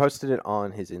 Yes, he posted it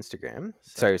on his Instagram.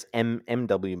 So it's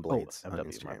MW Blades. MW, on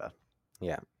Instagram. My bad.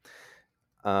 Yeah.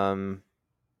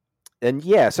 And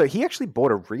yeah, so he actually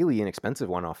bought a really inexpensive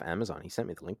one off Amazon. He sent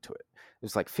me the link to it. It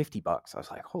was like $50. I was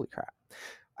like, holy crap.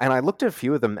 And I looked at a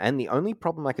few of them, and the only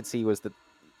problem I could see was that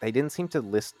they didn't seem to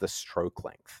list the stroke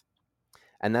length.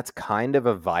 And that's kind of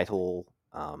a vital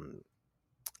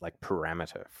like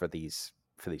parameter for these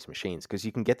machines, because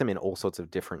you can get them in all sorts of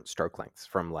different stroke lengths,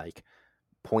 from like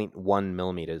 0.1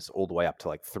 millimeters all the way up to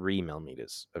like 3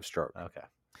 millimeters of stroke. Okay.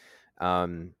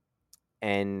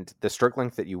 And the stroke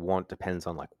length that you want depends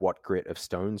on like what grit of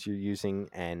stones you're using,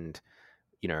 and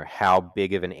how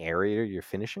big of an area you're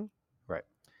finishing. Right.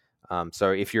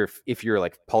 So if you're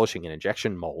like polishing an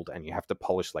injection mold, and you have to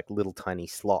polish like little tiny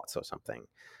slots or something,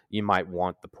 you might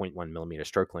want the 0.1 millimeter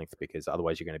stroke length, because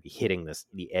otherwise you're going to be hitting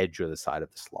the edge or the side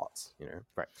of the slots.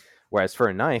 Right. Whereas for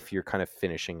a knife, you're kind of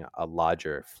finishing a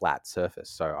larger flat surface.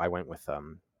 So I went with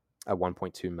a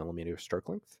 1.2 millimeter stroke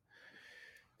length.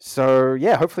 So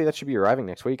yeah, hopefully that should be arriving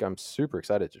next week. I'm super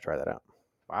excited to try that out.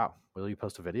 Wow. Will you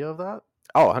post a video of that?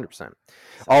 Oh, 100%.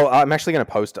 I'm actually going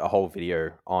to post a whole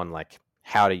video on like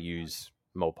how to use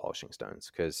mold polishing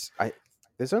stones, because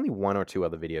there's only one or two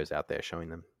other videos out there showing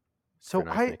them. So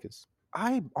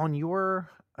I on your,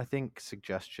 I think,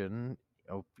 suggestion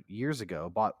years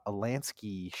ago, bought a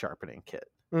Lansky sharpening kit.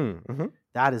 Mm-hmm.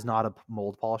 That is not a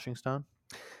mold polishing stone?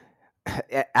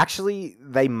 Actually,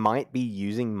 they might be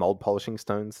using mold polishing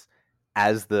stones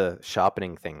as the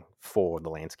sharpening thing for the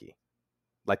Lansky.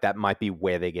 Like that might be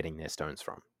where they're getting their stones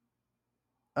from.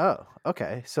 Oh,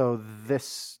 okay. So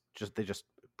they just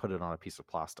put it on a piece of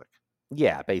plastic.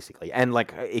 Yeah, basically. And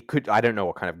like I don't know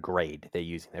what kind of grade they're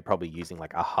using. They're probably using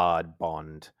like a hard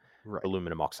bond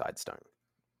aluminum oxide stone.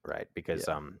 Right? Because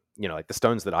like the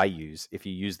stones that I use, if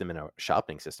you use them in a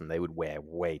sharpening system, they would wear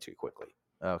way too quickly.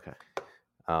 Okay.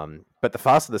 But the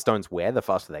faster the stones wear, the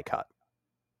faster they cut.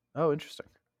 Oh, interesting.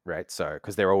 Right, so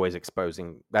because they're always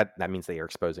exposing that means they are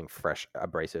exposing fresh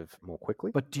abrasive more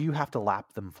quickly. But do you have to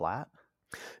lap them flat?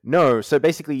 No, so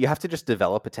basically you have to just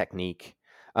develop a technique.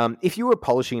 If you were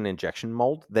polishing an injection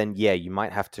mold, then yeah, you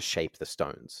might have to shape the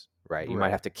stones, right? You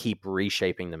might have to keep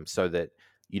reshaping them so that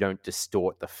you don't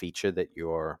distort the feature that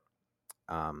you're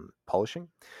polishing.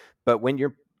 But when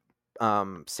you're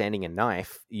sanding a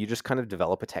knife, you just kind of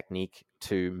develop a technique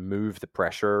to move the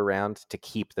pressure around to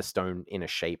keep the stone in a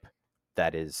shape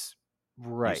that is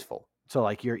useful. So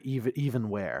like your even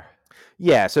wear.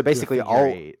 Yeah, so basically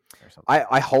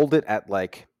I hold it at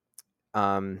like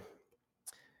So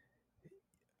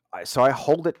I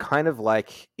hold it kind of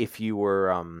like if you were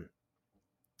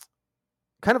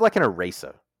kind of like an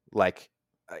eraser, like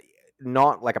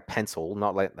not like a pencil,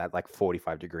 not like that, like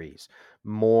 45 degrees,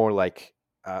 more like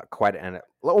quite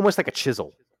almost like a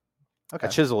chisel. Okay. A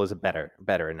chisel is a better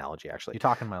analogy, actually. You're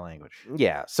talking my language.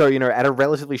 Yeah. So, at a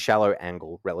relatively shallow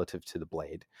angle relative to the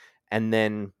blade. And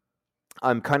then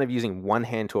I'm kind of using one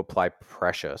hand to apply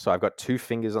pressure. So I've got 2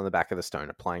 fingers on the back of the stone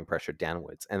applying pressure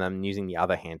downwards, and I'm using the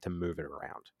other hand to move it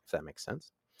around, if that makes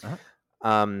sense.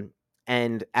 Uh-huh.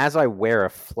 And as I wear a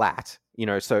flat,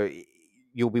 so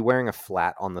you'll be wearing a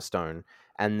flat on the stone,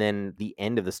 and then the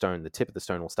end of the stone, the tip of the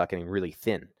stone will start getting really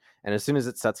thin. And as soon as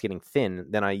it starts getting thin,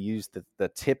 then I use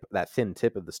that thin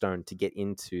tip of the stone to get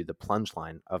into the plunge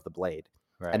line of the blade.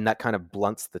 Right. And that kind of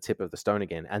blunts the tip of the stone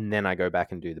again. And then I go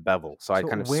back and do the bevel. So I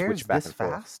kind of switch back and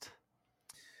forth. Fast?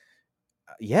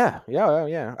 Yeah.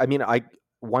 I mean,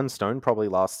 one stone probably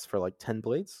lasts for like 10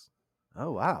 blades.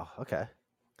 Oh, wow. Okay.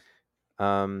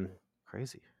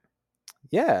 Crazy.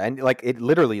 Yeah, and like it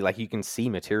literally, like you can see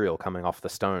material coming off the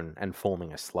stone and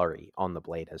forming a slurry on the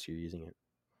blade as you're using it.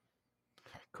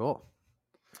 Cool.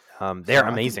 They're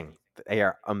amazing. They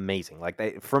are amazing. Like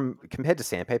compared to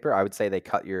sandpaper, I would say they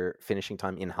cut your finishing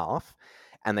time in half,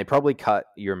 and they probably cut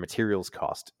your materials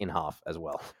cost in half as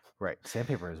well. Right.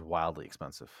 Sandpaper is wildly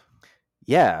expensive.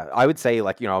 Yeah, I would say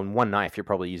like on one knife you're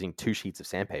probably using 2 sheets of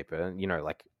sandpaper.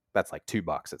 Like that's like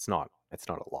 $2. It's not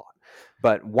a lot.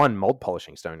 But one mold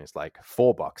polishing stone is like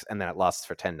 $4, and then it lasts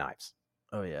for 10 knives.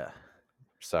 Oh yeah.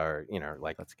 So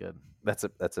like that's good. That's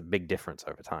a big difference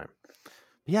over time.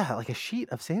 Yeah, like a sheet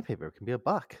of sandpaper can be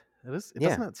 $1.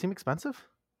 Doesn't that seem expensive?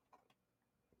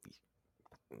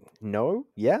 No.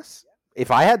 Yes.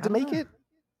 If I had to make it,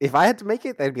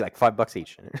 they'd be like $5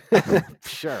 each.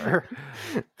 Sure.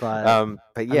 But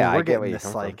yeah, we're getting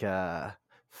this like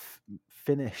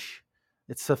finish.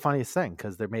 It's the funniest thing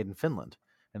because they're made in Finland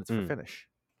and it's for finish.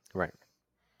 Right.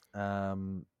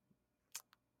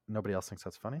 Nobody else thinks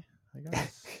that's funny, I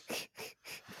guess.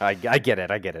 I get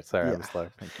it. Sorry, I'm slow.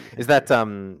 Thank you. Is that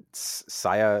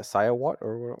Saya what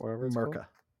or whatever it's Mirka? Called?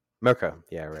 Mirka.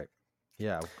 Yeah, right.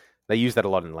 Yeah. They use that a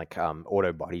lot in like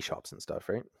auto body shops and stuff,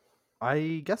 right?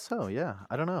 I guess so. Yeah.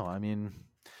 I don't know. I mean,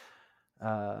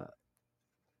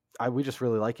 we just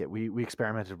really like it. We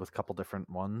experimented with a couple different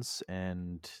ones,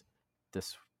 and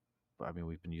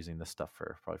we've been using this stuff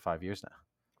for probably 5 years now.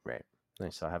 Right.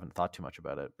 Nice. So I haven't thought too much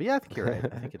about it. But yeah, I think you're right.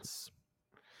 I think it's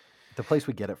the place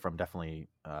we get it from definitely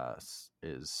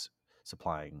is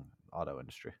supplying auto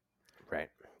industry. Right.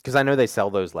 Because I know they sell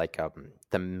those like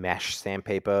the mesh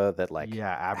sandpaper that like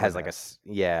has like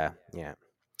yeah.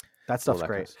 That stuff's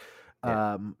great.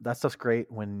 That stuff's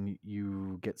great when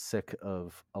you get sick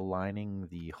of aligning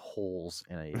the holes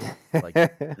in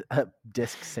a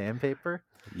disc sandpaper.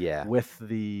 Yeah. With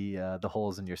the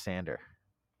holes in your sander,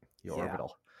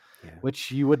 orbital. Yeah. Which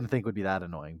you wouldn't think would be that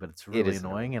annoying, but it's really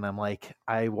annoying. And I'm like,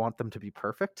 I want them to be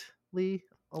perfectly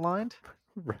aligned.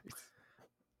 Right.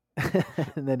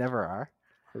 And they never are.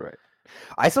 Right.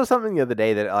 I saw something the other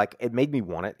day that like it made me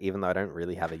want it, even though I don't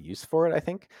really have a use for it. I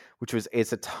think,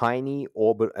 it's a tiny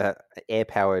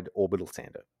air-powered orbital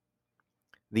sander.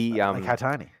 Like how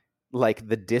tiny? Like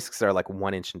the discs are like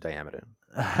 1 inch in diameter.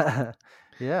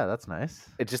 Yeah, that's nice.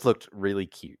 It just looked really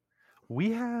cute.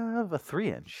 We have a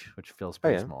 3-inch, which feels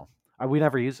pretty small. We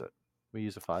never use it. We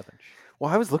use a 5-inch.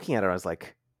 Well, I was looking at it. I was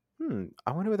like,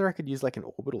 I wonder whether I could use like an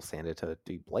orbital sander to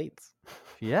do blades.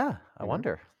 Yeah, I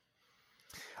wonder.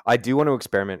 I do want to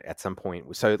experiment at some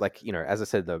point. So, like, as I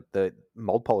said, the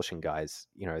mold polishing guys,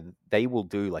 they will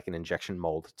do like an injection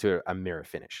mold to a mirror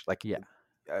finish, like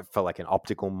for like an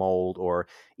optical mold, or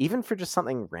even for just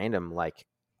something random like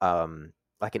an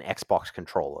Xbox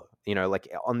controller. Like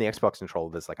on the Xbox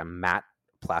controller, there's like a matte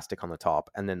plastic on the top,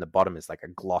 and then the bottom is like a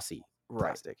glossy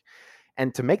plastic.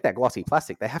 And to make that glossy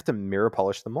plastic, they have to mirror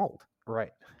polish the mold.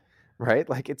 Right.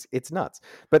 Like it's nuts.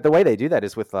 But the way they do that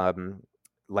is with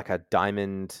like a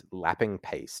diamond lapping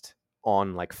paste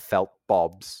on like felt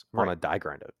bobs on a die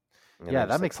grinder. Yeah,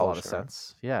 that makes a lot of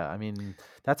sense. Yeah, I mean,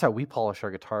 that's how we polish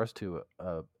our guitars to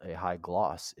a high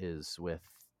gloss is with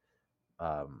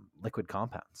liquid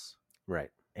compounds.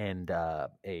 Right. And a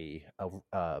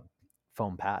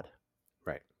foam pad.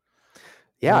 Right.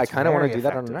 Yeah, I kind of want to do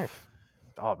that on a knife.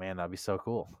 Oh man, that'd be so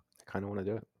cool. I kind of want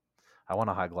to do it. I want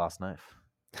a high gloss knife.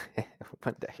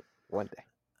 One day.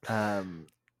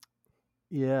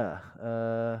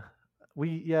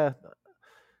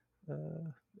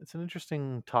 It's an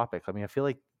interesting topic. I mean, I feel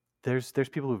like there's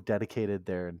people who've dedicated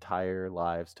their entire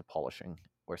lives to polishing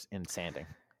or in sanding.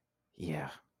 Yeah.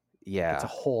 It's a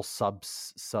whole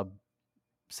subsection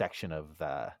of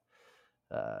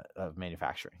of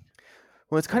manufacturing.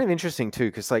 Well, it's kind of interesting too,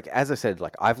 because like as I said,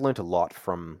 like I've learned a lot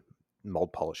from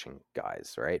mold polishing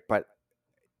guys, right? But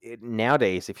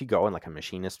nowadays, if you go on like a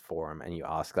machinist forum and you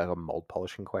ask like a mold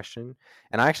polishing question,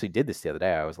 and I actually did this the other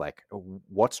day, I was like,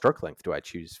 "What stroke length do I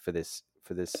choose for this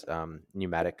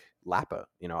pneumatic lapper?"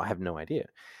 I have no idea,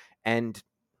 and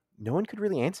no one could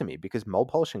really answer me because mold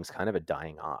polishing is kind of a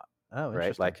dying art. Oh,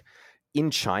 right? Like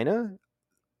in China,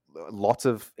 lots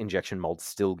of injection molds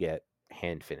still get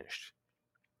hand finished.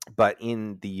 But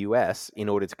in the US, in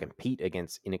order to compete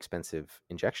against inexpensive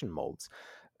injection molds,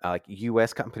 like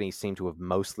US companies seem to have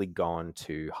mostly gone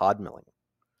to hard milling.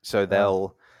 So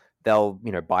they'll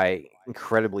buy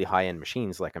incredibly high end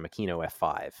machines like a Makino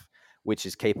F5, which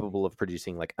is capable of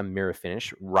producing like a mirror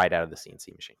finish right out of the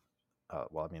CNC machine. Oh,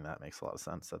 well, I mean, that makes a lot of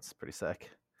sense. That's pretty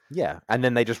sick. Yeah, and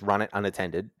then they just run it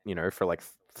unattended, for like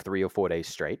 3 or 4 days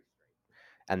straight,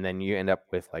 and then you end up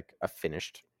with like a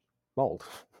finished mold.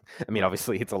 I mean,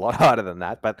 obviously it's a lot harder than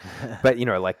that, but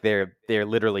like they're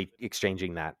literally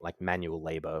exchanging that like manual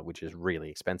labor, which is really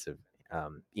expensive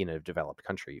in a developed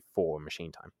country, for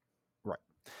machine time. Right.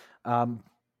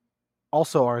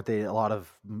 Also, aren't they a lot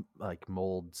of like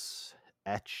molds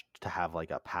etched to have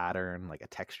like a pattern, like a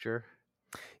texture?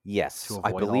 Yes,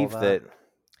 I believe that.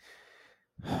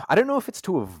 I don't know if it's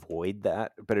to avoid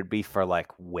that, but it'd be for like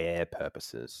wear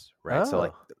purposes, right? So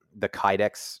like the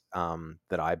Kydex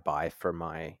that I buy for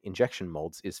my injection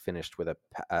molds is finished with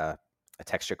a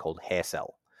texture called hair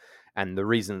cell, and the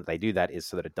reason that they do that is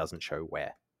so that it doesn't show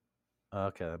wear.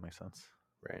 Okay, that makes sense.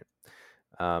 Right.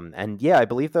 And yeah, I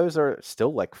believe those are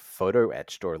still like photo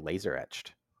etched or laser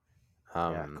etched.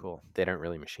 Yeah, cool. They don't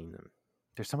really machine them.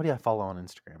 There's somebody I follow on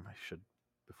Instagram. I should,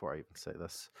 before I even say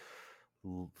this,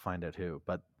 find out who,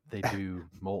 but they do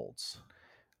molds.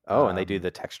 Oh, and they do the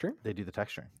texturing? They do the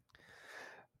texturing.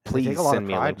 Please send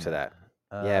me a link to that.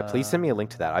 Yeah, please send me a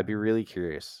link to that. I'd be really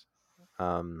curious.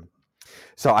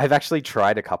 So I've actually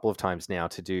tried a couple of times now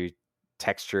to do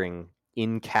texturing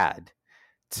in CAD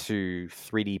to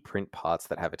 3D print parts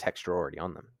that have a texture already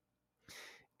on them.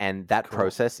 And that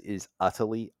process is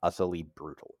utterly, utterly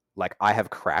brutal. Like I have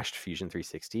crashed Fusion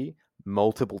 360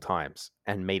 multiple times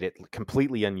and made it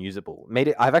completely unusable.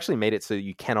 I've actually made it so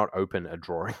you cannot open a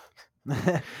drawing.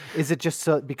 Is it just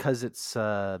because it's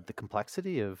the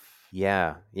complexity of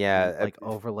like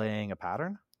overlaying a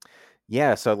pattern?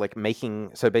 Yeah, so like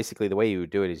basically the way you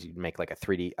would do it is you'd make like a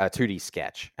 2D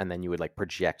sketch, and then you would like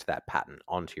project that pattern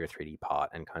onto your 3D part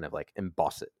and kind of like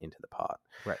emboss it into the part.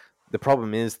 Right. The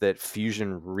problem is that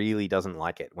Fusion really doesn't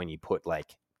like it when you put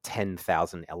like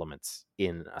 10,000 elements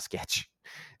in a sketch.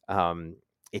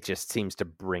 It just seems to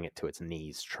bring it to its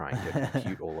knees trying to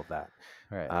compute all of that.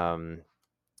 Right.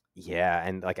 Yeah,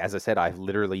 and like as I said, I've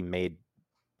literally made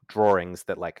drawings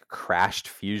that like crashed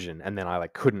Fusion, and then I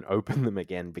like couldn't open them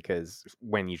again because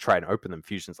when you try and open them,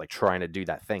 Fusion's like trying to do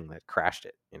that thing that crashed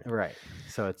it. Right.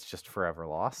 So it's just forever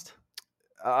lost.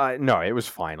 No, it was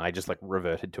fine. I just like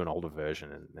reverted to an older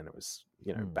version, and then it was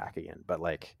back again. But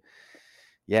like,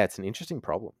 yeah, it's an interesting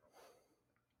problem.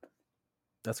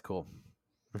 That's cool.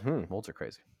 Mm-hmm. Molds are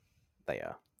crazy. They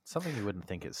are. Something you wouldn't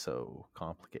think is so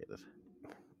complicated.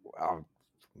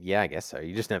 Yeah, I guess so.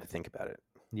 You just never think about it.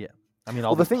 Yeah. I mean,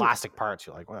 all the plastic parts,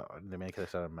 you're like, well, they make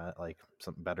this out of like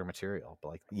some better material. But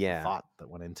like the thought that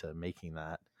went into making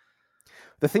that.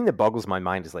 The thing that boggles my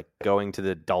mind is like going to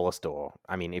the dollar store.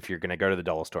 I mean, if you're going to go to the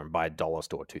dollar store and buy a dollar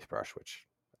store toothbrush, which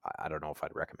I don't know if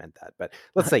I'd recommend that, but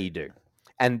let's say you do.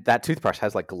 And that toothbrush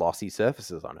has like glossy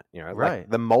surfaces on it, right. Like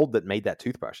the mold that made that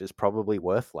toothbrush is probably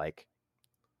worth like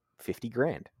 50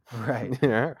 grand, right?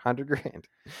 100 grand.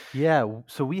 Yeah.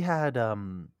 So we had,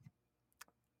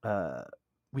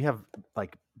 we have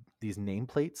like these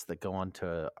nameplates that go on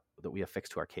that we have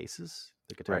fixed to our cases,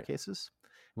 the guitar cases.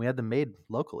 We had them made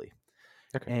locally.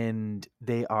 Okay. And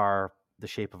they are the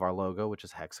shape of our logo, which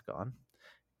is a hexagon.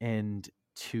 And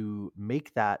to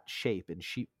make that shape and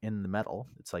sheet in the metal,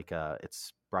 it's like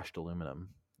it's brushed aluminum.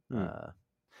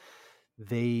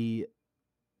 They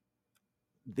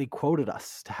quoted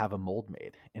us to have a mold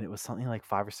made, and it was something like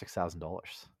 $5,000 or $6,000.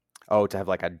 Oh, to have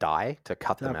like a die to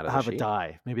cut them out of the sheet? Have a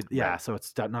die, maybe. Yeah, so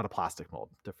it's not a plastic mold,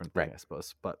 different thing, I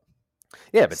suppose. But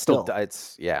yeah, but still,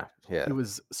 it's yeah. It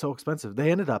was so expensive.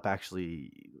 They ended up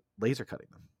actually laser cutting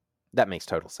them. That makes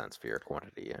total sense for your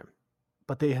quantity, yeah.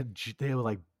 But they were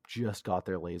like just got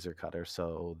their laser cutter,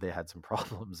 so they had some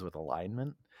problems with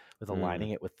alignment, aligning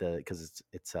it with because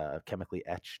it's chemically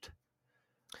etched.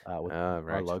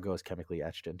 Our logo is chemically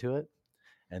etched into it,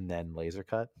 and then laser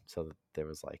cut. So that there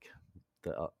was like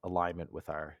the alignment with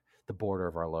the border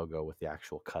of our logo with the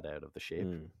actual cutout of the shape.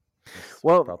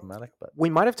 Well, problematic, but we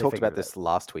might have talked about this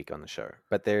last week on the show,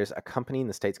 but there's a company in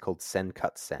the States called Send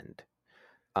Cut Send.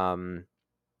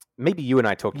 Maybe you and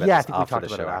I talked about this after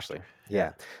the show, actually.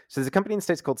 Yeah. So there's a company in the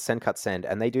States called Send Cut Send,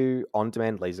 and they do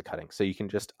on-demand laser cutting. So you can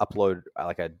just upload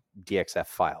like a DXF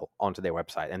file onto their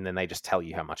website, and then they just tell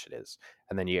you how much it is.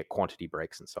 And then you get quantity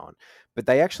breaks and so on. But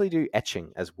they actually do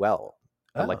etching as well,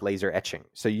 like laser etching.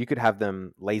 So you could have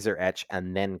them laser etch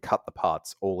and then cut the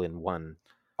parts all in one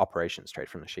operation straight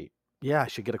from the sheet. Yeah, I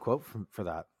should get a quote for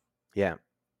that. Yeah.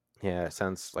 Yeah, it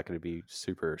sounds like it would be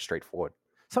super straightforward.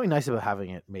 Something nice about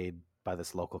having it made by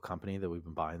this local company that we've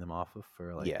been buying them off of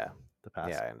for like the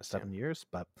past 7 years,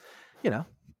 but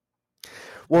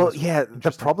well,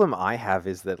 the problem I have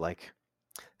is that, like,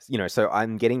 so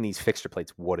I'm getting these fixture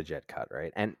plates water jet cut,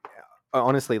 right? And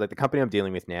honestly, like, the company I'm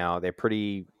dealing with now, they're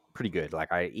pretty good.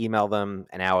 Like, I email them,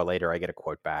 an hour later I get a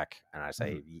quote back and I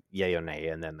say yay or nay,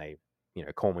 and then they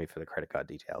call me for the credit card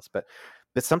details. But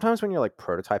sometimes when you're like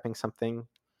prototyping something,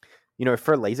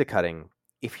 for laser cutting,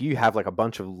 if you have like a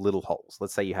bunch of little holes,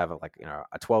 let's say you have a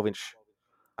 12-inch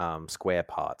square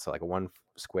part, so like a 1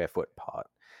 square foot part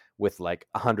with like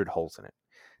 100 holes in it,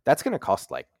 that's going to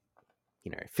cost like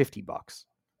 $50.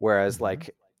 Whereas like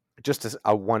just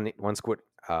a one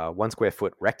square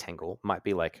foot rectangle might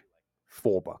be like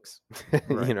 $4.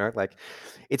 Right. Like,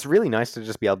 it's really nice to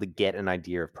just be able to get an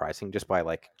idea of pricing just by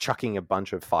like chucking a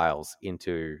bunch of files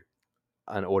into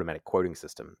an automatic quoting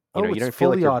system. You don't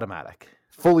feel like automatic.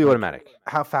 Fully automatic.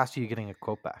 How fast are you getting a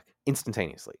quote back?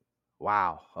 Instantaneously.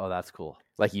 Wow. Oh, that's cool.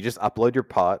 Like, you just upload your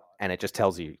part and it just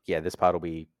tells you, this part will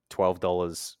be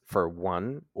 $12 for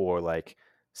one, or like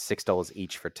 $6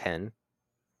 each for 10,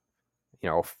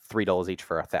 or $3 each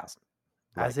for 1,000.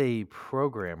 As a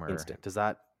programmer, does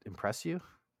that impress you?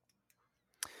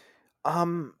 A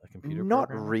computer not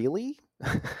programmer? Really.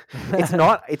 It's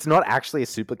not actually a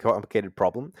super complicated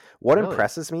problem. What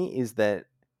impresses me is that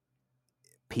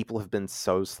people have been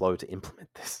so slow to implement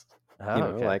this.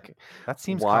 Okay. Like, that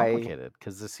seems complicated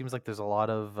because it seems like there's a lot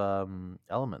of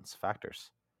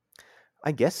factors.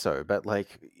 I guess so, but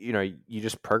like, you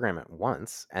just program it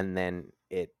once and then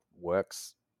it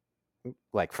works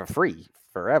like for free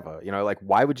forever. Like,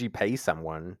 why would you pay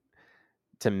someone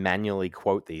to manually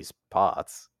quote these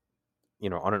parts,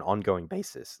 on an ongoing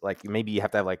basis? Like, maybe you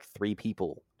have to have like 3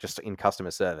 people just in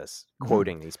customer service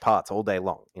quoting these parts all day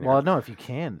long. Well, no, if you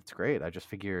can, it's great. I just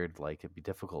figured like it'd be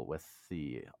difficult with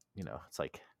the, it's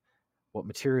like, what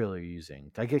material are you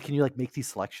using? Can you like make these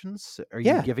selections? Are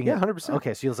you giving it 100%?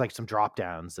 Okay, so there's like some drop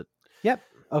downs that. Yep.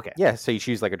 Okay. Yeah, so you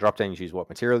choose like a drop down. You choose what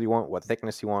material you want, what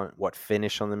thickness you want, what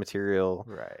finish on the material.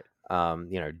 Right.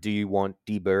 Do you want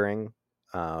deburring?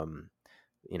 Upload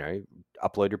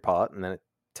your part, and then it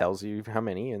tells you how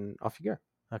many, and off you go.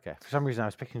 Okay. For some reason, I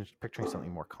was picturing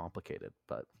something more complicated,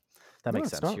 but that makes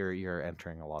sense. You're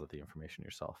entering a lot of the information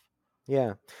yourself.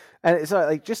 Yeah, and so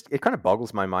like, it kind of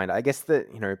boggles my mind. I guess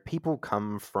that people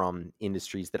come from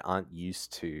industries that aren't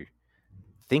used to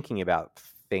thinking about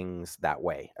things that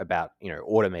way, about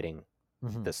automating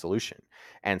the solution,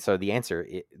 and so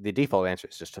the default answer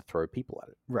is just to throw people at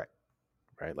it. Right.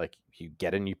 Like, you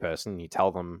get a new person, you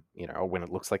tell them, when it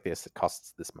looks like this, it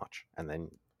costs this much, and then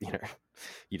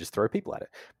you just throw people at it.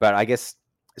 But I guess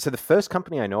so. The first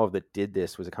company I know of that did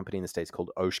this was a company in the States called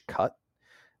OshCut.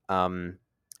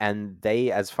 And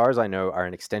they, as far as I know, are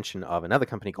an extension of another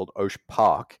company called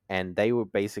OshPark, and they were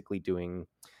basically doing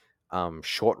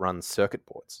short-run circuit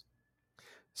boards.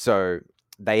 So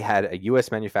they had a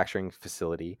US manufacturing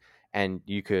facility, and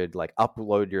you could like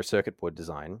upload your circuit board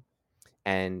design,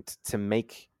 and to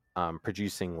make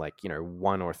producing like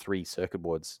 1 or 3 circuit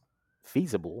boards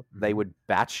feasible, they would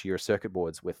batch your circuit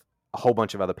boards with a whole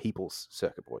bunch of other people's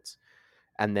circuit boards,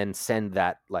 and then send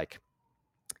that like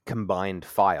combined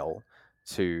file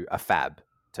to a fab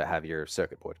to have your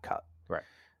circuit board cut. Right.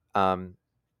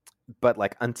 But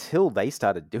like, until they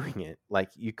started doing it,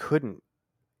 like, you couldn't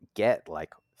get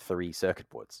like 3 circuit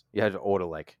boards. You had to order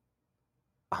like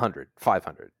 100,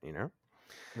 500,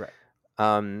 Right.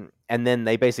 And then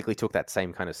they basically took that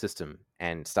same kind of system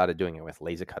and started doing it with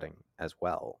laser cutting as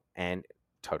well, and it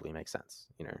totally makes sense.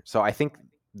 So I think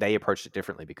they approached it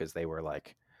differently because they were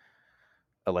like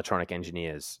electronic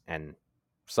engineers and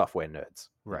software nerds,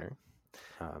 right?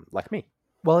 Like me.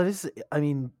 Well, it is. I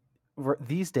mean,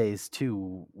 these days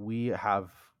too, we're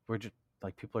just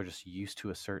like, people are just used to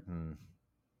a certain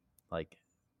like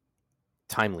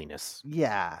timeliness.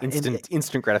 Yeah,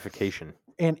 instant gratification,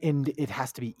 and it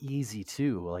has to be easy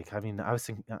too. Like, I mean, I was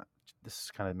thinking, this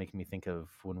is kind of making me think of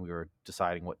when we were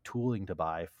deciding what tooling to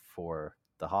buy for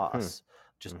the Haas,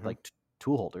 just like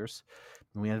tool holders.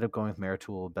 And we ended up going with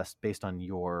Meritool based on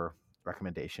your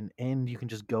recommendation, and you can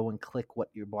just go and click what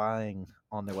you're buying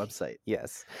on their website.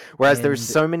 Yes. Whereas there's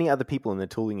so many other people in the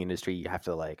tooling industry, you have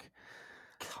to like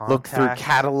look through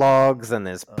catalogs, and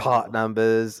there's part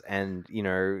numbers, and you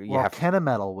have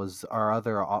Kennametal was our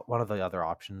other one of the other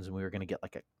options, and we were going to get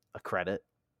like a credit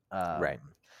right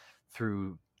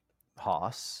through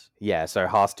Haas. Yeah, so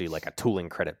Haas do like a tooling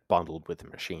credit bundled with the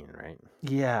machine, right?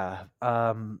 Yeah.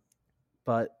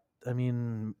 But I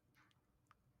mean,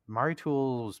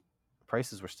 Maritools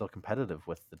prices were still competitive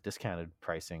with the discounted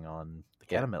pricing on the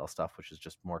Kennametal stuff, which is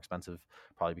just more expensive,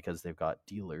 probably because they've got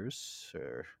dealers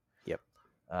or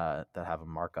that have a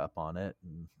markup on it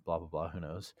and blah blah blah. Who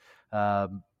knows?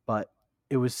 But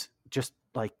it was just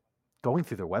like going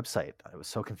through their website. It was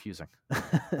so confusing.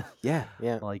 yeah.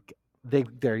 Like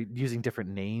they're using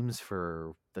different names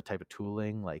for the type of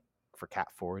tooling. Like for Cat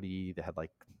 40, they had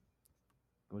like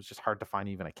it was just hard to find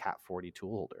even a Cat 40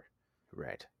 tool holder.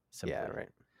 Right. Simply. Yeah. Right.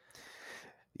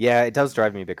 Yeah, it does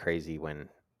drive me a bit crazy when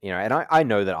and I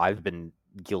know that I've been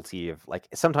guilty of like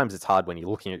sometimes it's hard when you're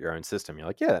looking at your own system. You're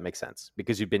like, yeah, that makes sense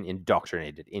because you've been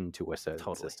indoctrinated into a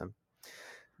certain system.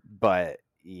 But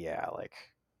yeah, like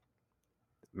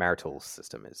Maritool's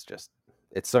system is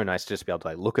it's so nice just to be able to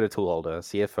like look at a tool holder,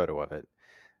 see a photo of it.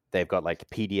 They've got like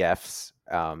PDFs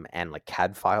and like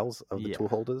CAD files of the tool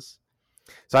holders.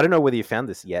 So I don't know whether you found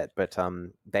this yet, but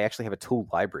they actually have a tool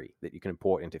library that you can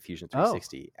import into Fusion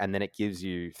 360, and then it gives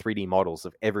you 3D models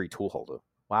of every tool holder.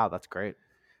 Wow, that's great.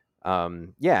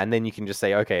 And then you can just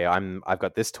say, okay, I've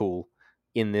got this tool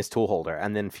in this tool holder,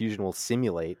 and then Fusion will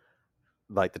simulate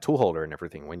like the tool holder and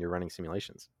everything when you're running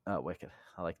simulations. Oh, wicked!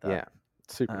 I like that. Yeah,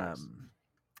 super nice.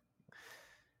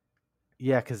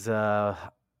 Yeah, because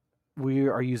we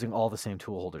are using all the same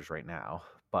tool holders right now,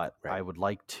 but I would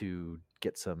like to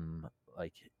get some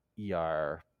like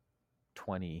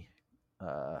ER20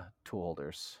 tool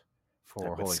holders for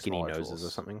like holding skinny noses tools or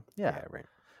something. Yeah, right.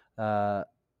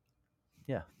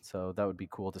 Yeah, so that would be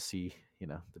cool to see,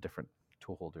 the different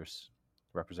tool holders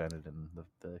represented in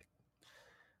the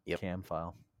CAM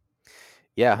file.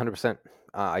 Yeah, 100%.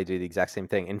 I do the exact same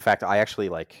thing. In fact, I actually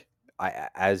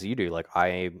as you do,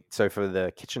 so for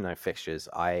the kitchen knife fixtures,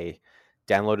 I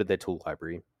downloaded their tool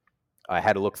library. I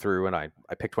had a look through and I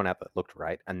picked one out that looked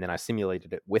right, and then I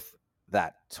simulated it with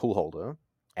that tool holder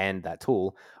and that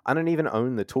tool. I don't even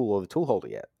own the tool or the tool holder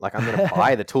yet. Like I'm going to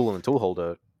buy the tool and the tool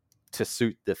holder to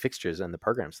suit the fixtures and the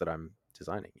programs that I'm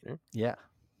designing, Yeah.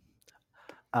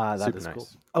 That is nice. Cool.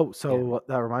 Oh, so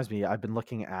that reminds me, I've been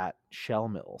looking at shell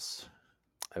mills.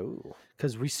 Oh.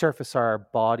 Because we surface our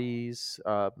bodies,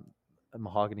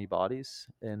 mahogany bodies,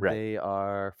 and they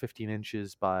are 15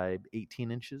 inches by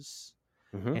 18 inches.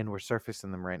 Mm-hmm. And we're surfacing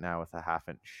them right now with a 1/2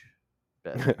 inch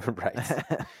bed.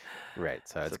 Right.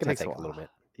 So it's going to take a little bit.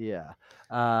 Yeah.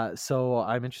 So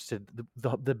I'm interested.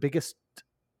 The biggest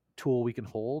tool we can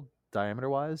hold diameter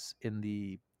wise in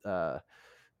the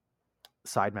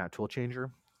side mount tool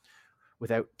changer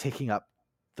without taking up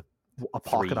a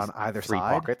pocket on either three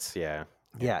side. Pockets. Yeah,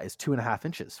 is 2.5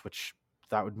 inches, which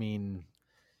that would mean,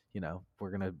 we're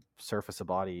gonna surface a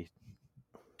body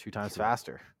 2 times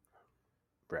faster.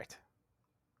 Right.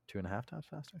 2.5 times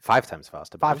faster. 5 times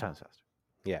faster. 5 times faster.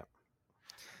 Yeah.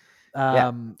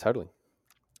 Totally.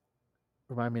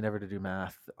 Remind me never to do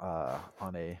math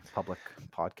on a public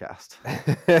podcast.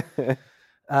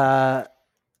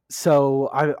 So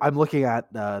I'm looking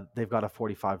at they've got a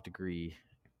 45-degree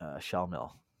shell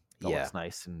mill. That looks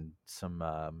nice, and some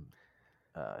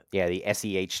the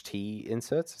SEHT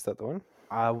inserts. Is that the one?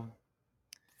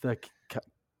 The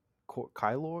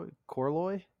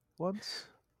Corloy ones.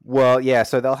 Well, yeah.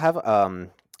 So they'll have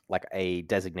like a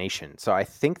designation. So I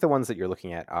think the ones that you're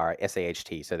looking at are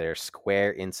SAHT. So they're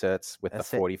square inserts with the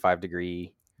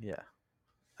 45-degree. Yeah.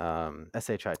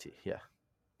 SHIT. Yeah.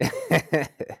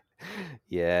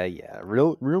 Yeah.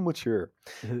 Real mature.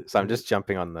 So I'm just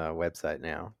jumping on the website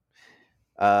now.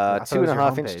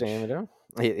 2.5 inch diameter.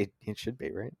 It should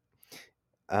be, right?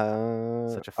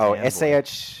 Such a fanboy.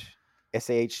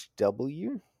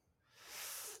 SAHW?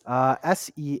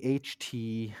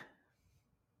 SEHT.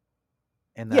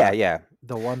 And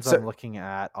the ones I'm looking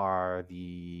at are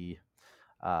the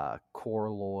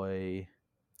Corloy,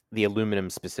 the aluminum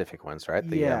specific ones, right?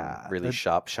 The really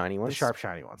sharp, shiny ones. The sharp,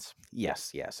 shiny ones.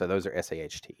 Yes, yeah. So those are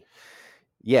SAHT.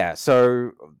 Yeah,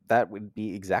 so that would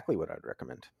be exactly what I'd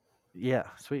recommend. Yeah,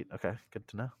 sweet. Okay, good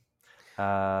to know.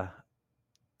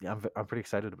 I'm pretty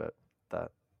excited about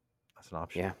that as an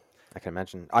option. Yeah. I can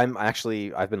imagine.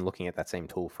 I've been looking at that same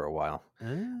tool for a while.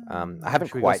 I haven't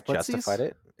quite justified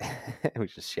it. We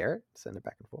just share it, send it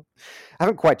back and forth. I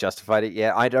haven't quite justified it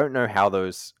yet. I don't know how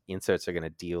those inserts are going to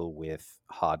deal with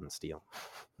hardened steel.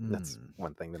 That's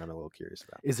one thing that I'm a little curious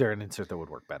about. Is there an insert that would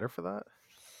work better for that?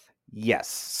 Yes.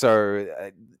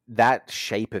 So that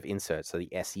shape of insert, so the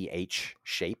SEH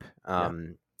shape,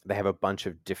 they have a bunch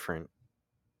of different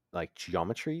like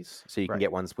geometries. So you can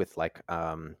get ones with like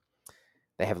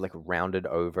they have like rounded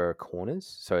over corners,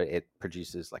 so it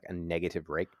produces like a negative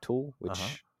rake tool,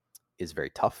 which is very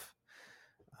tough.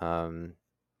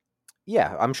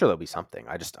 Yeah, I'm sure there'll be something.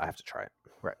 I have to try it.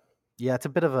 Right. Yeah, it's a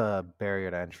bit of a barrier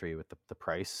to entry with the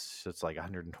price. So it's like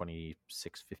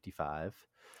 $126.55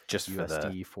 just for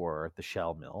USD for the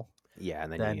shell mill. Yeah,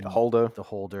 and then you need a holder. The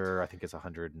holder, I think, is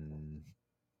 $115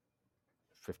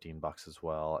 as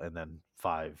well, and then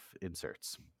 5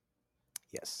 inserts.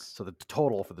 Yes. So the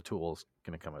total for the tool is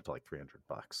going to come out to like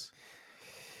 $300.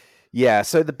 Yeah.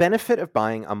 So the benefit of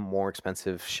buying a more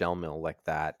expensive shell mill like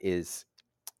that is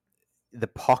the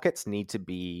pockets need to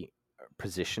be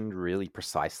positioned really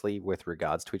precisely with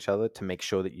regards to each other to make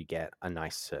sure that you get a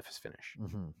nice surface finish.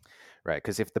 Right?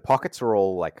 Because if the pockets are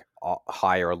all like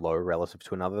high or low relative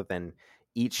to another, then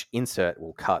each insert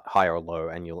will cut high or low,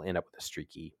 and you'll end up with a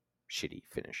streaky, shitty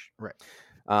finish. Right.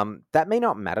 That may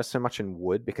not matter so much in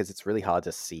wood because it's really hard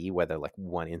to see whether like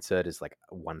one insert is like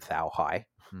 1 thou high,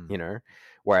 you know,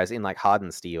 whereas in like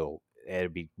hardened steel,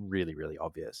 it'd be really, really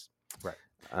obvious. Right.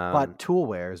 But tool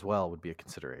wear as well would be a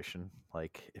consideration.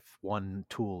 Like if one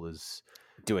tool is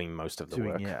doing most of the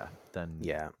work, then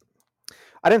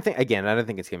I don't think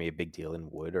it's gonna be a big deal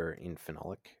in wood or in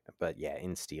phenolic, but yeah,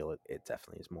 in steel, it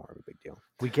definitely is more of a big deal.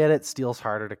 We get it. Steel's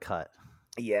harder to cut.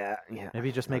 Yeah.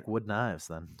 Maybe just make wood knives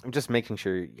then. I'm just making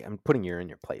sure I'm putting you in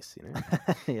your place, you know.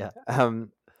 Yeah.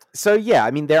 So yeah,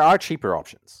 I mean, there are cheaper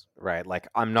options, right? Like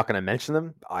I'm not going to mention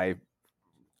them. I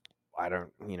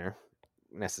don't,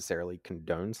 necessarily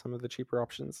condone some of the cheaper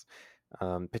options,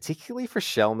 particularly for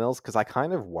shell mills, because I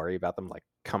kind of worry about them like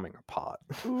coming apart.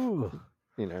 Ooh.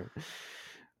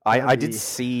 I did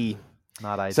see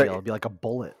not ideal. It'd be like a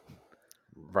bullet.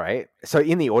 Right. So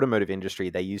in the automotive industry,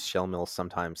 they use shell mills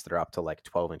sometimes that are up to like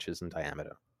 12 inches in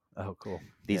diameter. Oh, cool.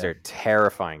 These are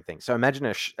terrifying things. So imagine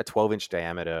a 12-inch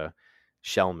diameter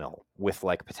shell mill with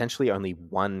like potentially only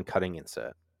one cutting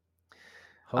insert.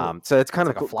 So it's kind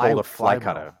of like called a fly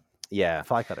cutter. Yeah.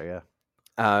 Fly cutter,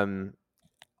 yeah.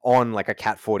 On like a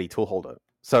Cat 40 tool holder.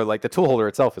 So like the tool holder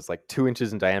itself is like 2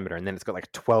 inches in diameter, and then it's got like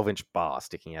a 12-inch bar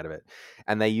sticking out of it.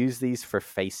 And they use these for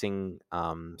facing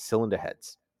cylinder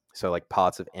heads. So like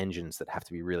parts of engines that have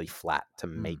to be really flat to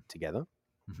mate together.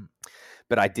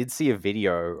 But I did see a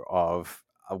video of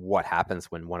what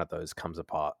happens when one of those comes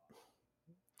apart.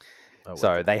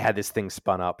 So they had this thing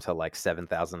spun up to like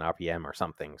 7,000 RPM or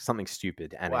something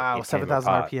stupid. And wow,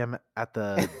 7,000 RPM at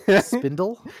the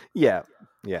spindle? Yeah.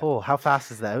 Oh, how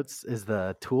fast is that? Is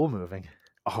the tool moving?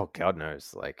 Oh, God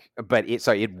knows. But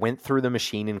it went through the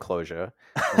machine enclosure,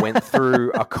 went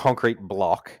through a concrete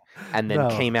block, and then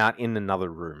came out in another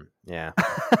room. Yeah.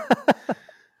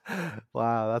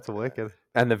 Wow, that's wicked.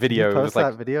 And the video was like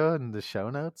that video in the show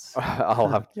notes. I'll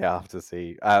have to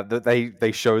see.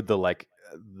 They showed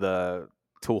the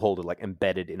tool holder like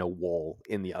embedded in a wall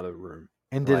in the other room.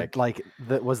 And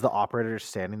was the operator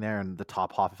standing there, and the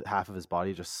top half of his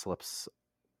body just slips?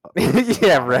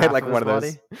 Yeah, right. Like one of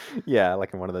those. Yeah,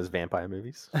 like in one of those vampire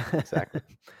movies. Exactly.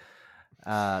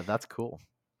 That's cool.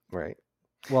 Right.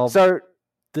 Well, so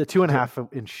the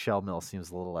 2.5-inch shell mill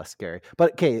seems a little less scary.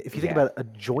 But okay, if you think about a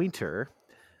jointer,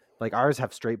 like ours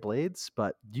have straight blades,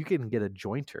 but you can get a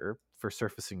jointer for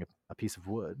surfacing a piece of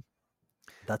wood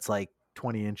that's like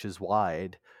 20 inches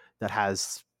wide that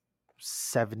has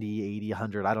 70, 80,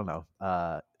 100, I don't know,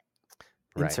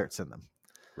 inserts in them.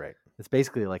 Right. It's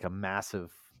basically like a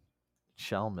massive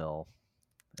shell mill.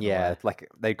 Yeah, like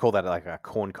they call that like a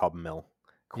corn cob mill.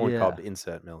 Cob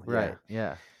insert mill. Right.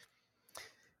 Yeah.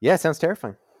 Yeah, sounds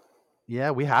terrifying.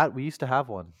 Yeah, we used to have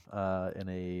one in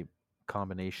a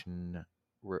combination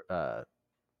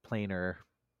planer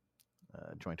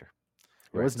jointer.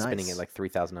 It was nice. Spinning at like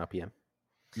 3,000 RPM.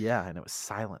 Yeah, and it was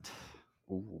silent.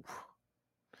 Ooh.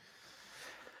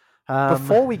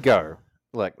 Before we go,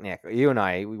 look, Nick, you and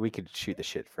I, we could shoot the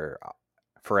shit for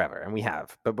forever, and we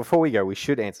have. But before we go, we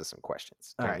should answer some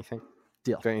questions. Don't you think?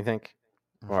 Deal. Don't you think?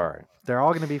 Mm-hmm. All right. They're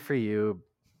all going to be for you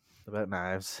about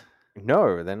knives.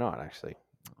 No, they're not, actually.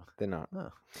 They're not.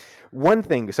 Oh. One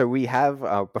thing, so we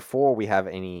have, before we have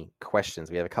any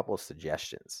questions, we have a couple of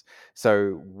suggestions.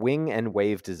 So Wing and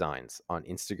Wave Designs on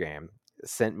Instagram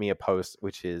sent me a post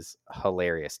which is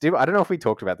hilarious. I don't know if we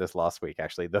talked about this last week,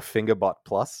 actually. The Fingerbot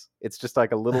Plus. It's just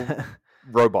like a little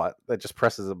robot that just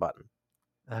presses a button.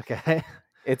 Okay.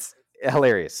 It's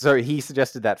hilarious. So he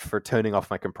suggested that for turning off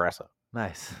my compressor.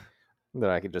 Nice. that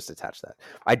I could just attach that.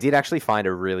 I did actually find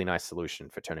a really nice solution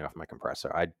for turning off my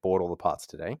compressor. I bought all the parts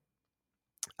today.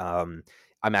 I'm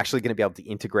actually going to be able to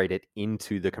integrate it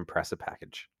into the compressor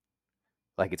package.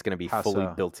 Like it's going to be fully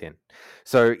built in.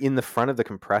 So in the front of the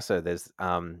compressor, there's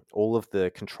all of the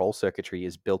control circuitry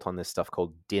is built on this stuff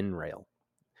called DIN rail,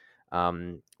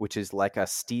 which is like a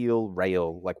steel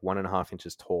rail, like 1.5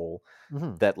 inches tall,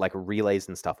 that like relays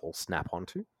and stuff all snap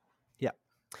onto. Yeah.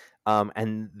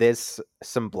 And there's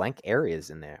some blank areas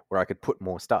in there where I could put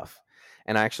more stuff.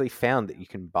 And I actually found that you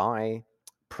can buy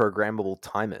programmable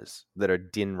timers that are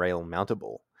DIN rail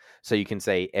mountable. So you can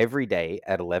say every day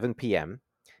at 11 p.m.,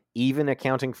 even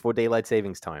accounting for daylight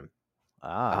savings time.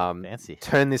 Fancy.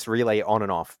 Turn this relay on and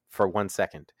off for 1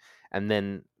 second. And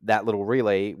then that little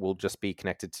relay will just be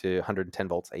connected to 110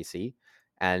 volts AC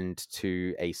and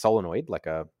to a solenoid, like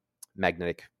a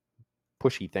magnetic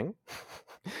pushy thing.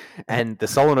 And the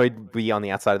solenoid will be on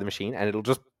the outside of the machine and it'll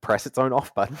just press its own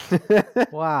off button.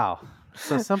 Wow.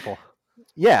 So simple.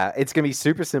 Yeah, it's going to be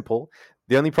super simple.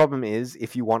 The only problem is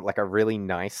if you want like a really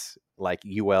nice, like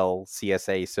UL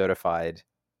CSA certified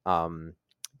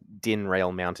DIN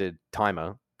rail mounted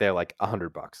timer, they're like $100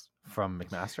 from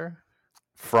McMaster,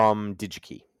 from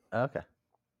DigiKey. Okay,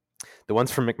 the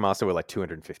ones from McMaster were like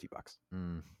 $250.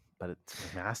 But it's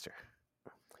McMaster.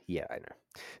 Yeah, I know.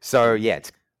 So yeah,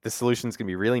 the solution's gonna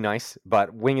be really nice.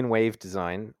 But Wing and Wave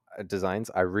designs,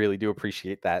 I really do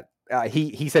appreciate that.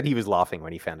 He said he was laughing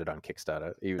when he found it on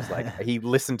Kickstarter. He was like, he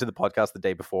listened to the podcast the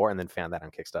day before and then found that on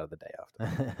Kickstarter the day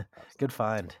after. Good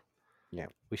find. Yeah,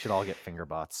 we should all get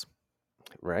fingerbots.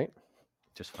 Right?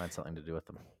 Just find something to do with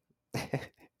them.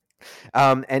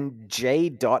 And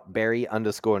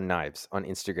j.berry_knives on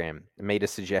Instagram made a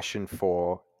suggestion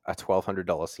for a $1,200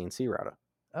 CNC router.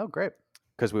 Oh, great.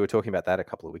 Because we were talking about that a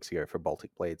couple of weeks ago for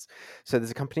Baltic Blades. So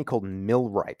there's a company called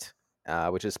Millwright,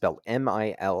 which is spelled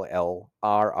Millright.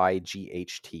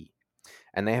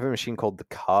 And they have a machine called the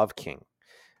Carve King.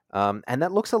 And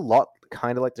that looks a lot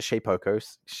kind of like the Shapeoko,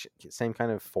 same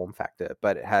kind of form factor,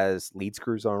 but it has lead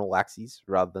screws on all axes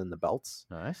rather than the belts.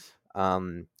 Nice.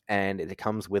 And it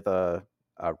comes with a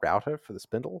router for the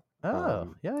spindle.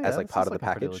 As like part of the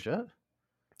package.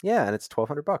 Yeah, and it's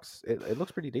 $1,200. It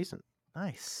looks pretty decent.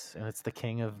 Nice, and it's the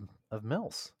king of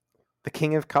mills, the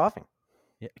king of carving.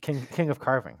 Yeah, king of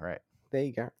carving. Right there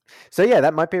you go. So yeah,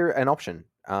 that might be an option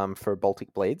for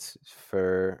Baltic Blades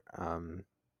for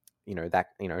that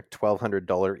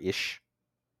 $1,200 ish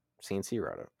CNC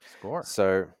router. Score.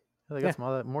 So they got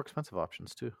some more expensive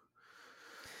options too.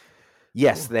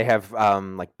 Yes, they have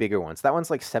like bigger ones. That one's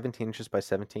like 17 inches by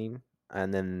 17,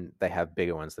 and then they have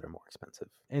bigger ones that are more expensive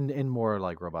and more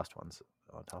like robust ones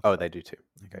on top. Oh, they do too.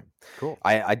 Okay, cool.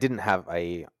 I didn't have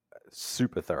a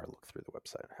super thorough look through the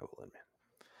website, I will admit.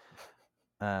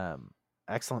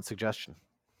 Excellent suggestion.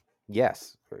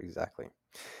 Yes, exactly.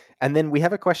 And then we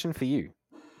have a question for you,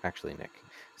 actually, Nick.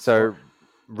 So,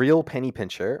 Real Penny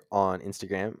Pincher on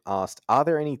Instagram asked, "Are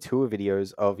there any tour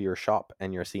videos of your shop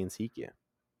and your CNC gear?"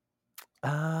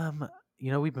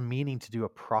 We've been meaning to do a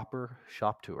proper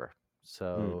shop tour.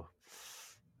 So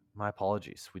my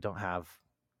apologies. We don't have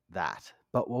that.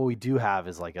 But what we do have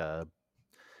is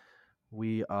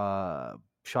we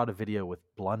shot a video with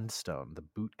Blundstone, the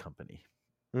boot company.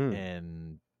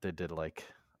 And they did I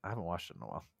haven't watched it in a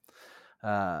while.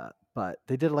 But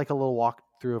they did a little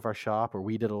walkthrough of our shop, or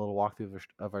we did a little walkthrough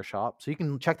of our shop. So you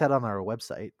can check that on our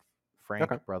website,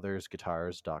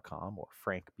 frankbrothersguitars.com or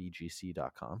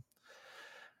frankbgc.com.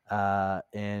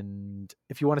 And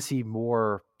if you want to see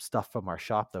more stuff from our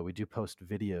shop, though, we do post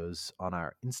videos on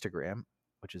our Instagram,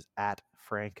 which is at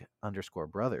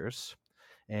 @frank_brothers.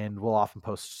 And we'll often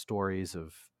post stories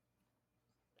of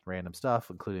random stuff,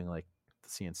 including the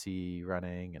CNC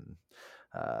running and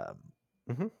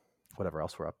whatever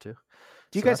else we're up to.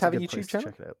 Do you guys have a YouTube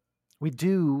channel? Check it out. We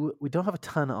do. We don't have a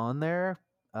ton on there.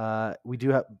 We do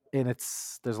have, and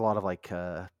there's a lot of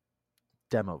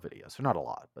demo videos. So not a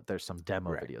lot, but there's some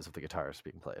demo videos of the guitars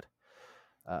being played.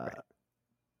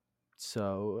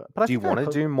 So, but do you want to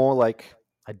do more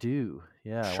I do,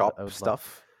 yeah, shop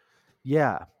stuff?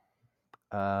 Yeah.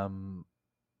 I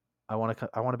want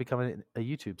to become a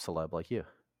YouTube celeb like you.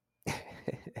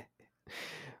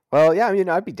 Well, yeah, I mean,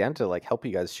 I'd be down to help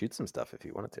you guys shoot some stuff if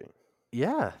you wanted to.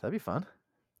 Yeah, that'd be fun.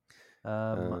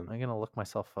 I'm gonna look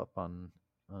myself up on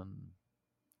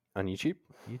YouTube.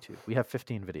 We have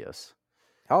 15 videos.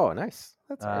 Oh, nice.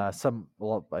 That's I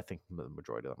think the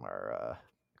majority of them are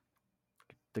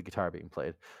the guitar being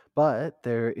played, but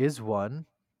there is one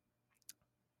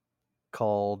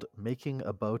called "Making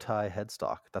a Bow Tie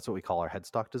Headstock." That's what we call our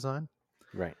headstock design.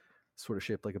 Right. Sort of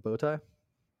shaped like a bow tie,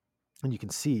 and you can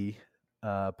see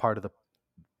part of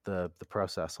the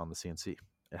process on the CNC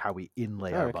and how we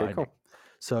inlay our binding. Cool.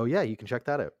 So yeah, you can check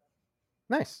that out.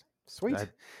 Nice, sweet. I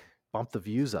bumped the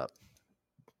views up.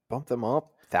 Bump them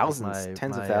up, thousands,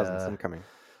 tens of thousands incoming.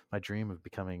 My dream of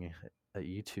becoming a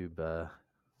YouTube, a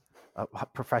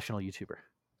professional YouTuber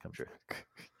come true.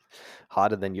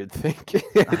 Harder than you'd think.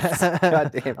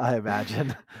 Goddamn. I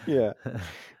imagine. Yeah.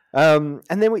 And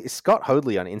then Scott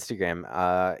Hoadley on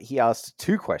Instagram, he asked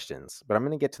 2 questions, but I'm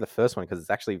going to get to the first one because it's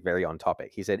actually very on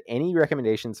topic. He said, any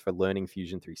recommendations for learning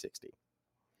Fusion 360?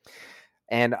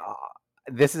 And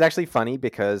this is actually funny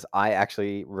because I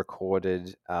actually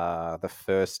recorded the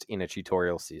first in a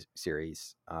tutorial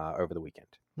series over the weekend.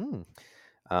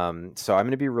 So I'm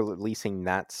going to be releasing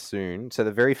that soon. So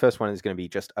the very first one is going to be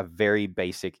just a very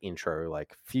basic intro,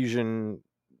 like Fusion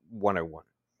 101,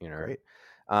 you know. Great.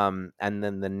 And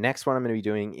then the next one I'm going to be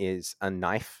doing is a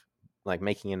knife, like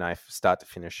making a knife start to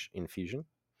finish in Fusion.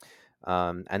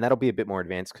 And that'll be a bit more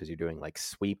advanced because you're doing like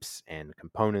sweeps and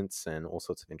components and all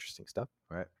sorts of interesting stuff.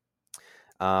 Right.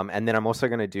 And then I'm also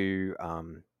going to do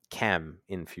CAM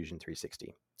in Fusion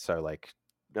 360. So like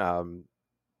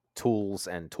tools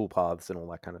and toolpaths and all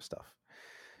that kind of stuff.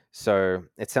 So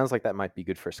it sounds like that might be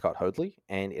good for Scott Hoadley.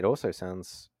 And it also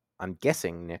sounds, I'm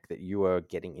guessing, Nick, that you are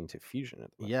getting into Fusion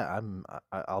at the moment.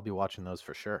 Yeah, I'll be watching those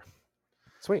for sure.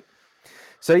 Sweet.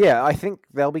 So yeah, I think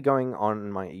they'll be going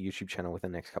on my YouTube channel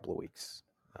within the next couple of weeks.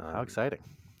 How exciting.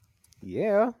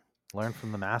 Yeah. Learn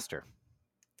from the master.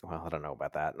 Well, I don't know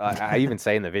about that. I even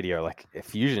say in the video, like,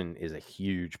 Fusion is a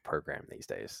huge program these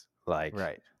days. Like,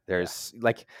 right. There's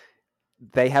like,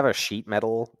 they have a sheet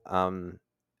metal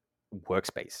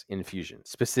workspace in Fusion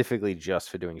specifically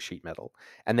just for doing sheet metal,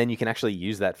 and then you can actually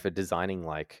use that for designing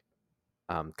like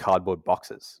cardboard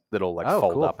boxes that'll like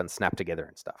fold up and snap together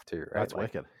and stuff too. Right? That's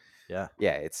wicked. Yeah.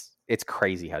 Yeah, it's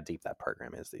crazy how deep that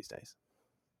program is these days.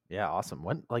 Yeah, awesome.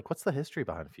 What's the history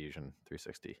behind Fusion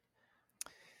 360?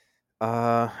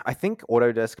 I think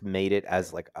Autodesk made it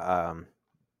as like kind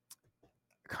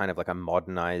of like a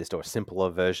modernized or simpler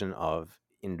version of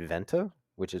Inventor,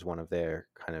 which is one of their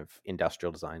kind of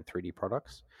industrial design 3D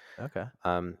products. Okay.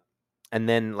 And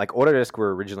then like Autodesk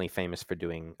were originally famous for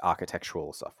doing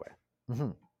architectural software.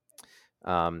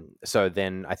 So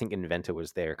then I think Inventor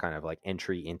was their kind of like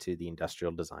entry into the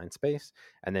industrial design space.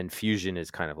 And then Fusion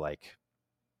is kind of like,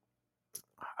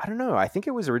 I don't know. I think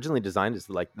it was originally designed as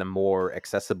like the more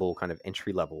accessible kind of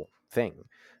entry level thing,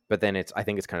 but then I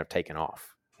think it's kind of taken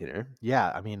off, you know?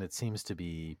 Yeah. I mean, it seems to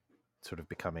be sort of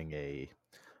becoming a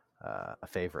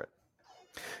favorite.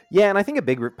 Yeah. And I think a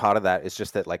big part of that is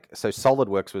just that like, so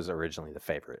SolidWorks was originally the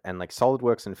favorite, and like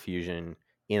SolidWorks and Fusion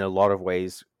in a lot of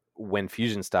ways, when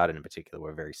Fusion started in particular,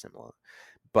 were very similar,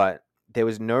 but there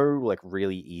was no like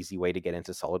really easy way to get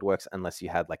into SolidWorks unless you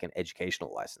had like an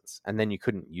educational license, and then you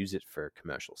couldn't use it for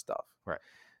commercial stuff. Right.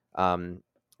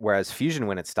 Whereas Fusion,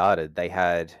 when it started, they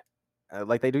had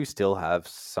like they do still have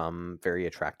some very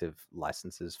attractive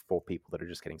licenses for people that are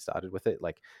just getting started with it.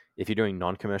 Like if you're doing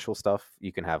non-commercial stuff,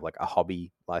 you can have like a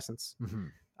hobby license,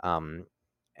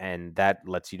 and that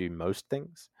lets you do most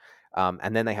things.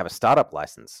 And then they have a startup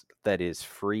license that is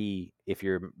free if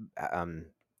you're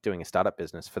doing a startup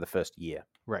business for the first year.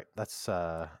 Right. That's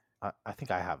I think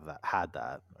I had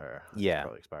that, or yeah, it's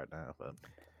probably expired now, but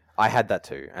I had that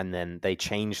too. And then they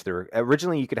changed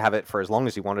originally you could have it for as long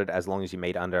as you wanted, as long as you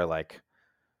made under like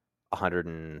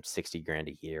 160 grand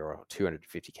a year or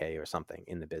 250K or something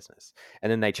in the business.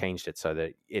 And then they changed it so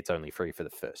that it's only free for the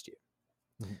first year.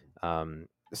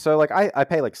 So like I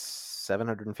pay like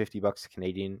 $750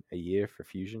 Canadian a year for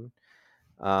Fusion.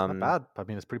 Not bad. I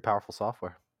mean, it's pretty powerful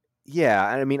software. Yeah,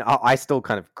 I mean, I still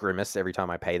kind of grimace every time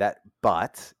I pay that.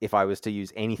 But if I was to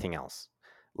use anything else,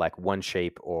 like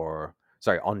Onshape or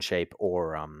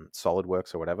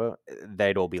SolidWorks or whatever,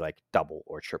 they'd all be like double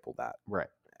or triple that, right,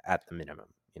 at the minimum.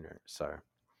 You know, so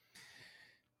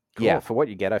cool. Yeah, for what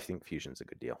you get, I think Fusion's a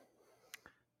good deal.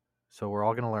 So we're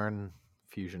all going to learn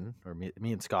Fusion, or me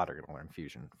and Scott are going to learn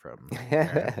Fusion from.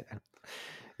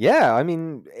 Yeah, I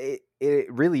mean,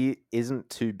 it really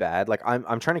isn't too bad. Like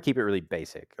I'm trying to keep it really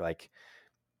basic. Like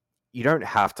you don't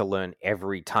have to learn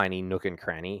every tiny nook and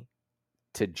cranny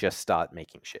to just start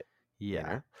making shit.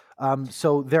 Yeah. You know?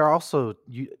 So there are also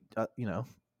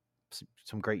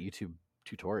some great YouTube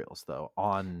tutorials though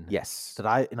on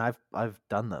that I've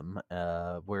done them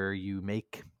where you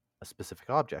make a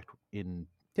specific object in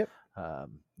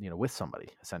with somebody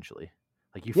essentially,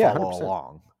 like you follow 100%.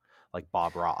 Along like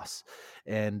Bob Ross,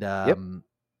 and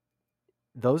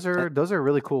those are a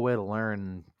really cool way to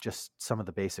learn just some of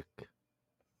the basic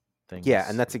things. Yeah,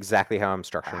 and that's exactly how I'm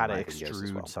structuring how to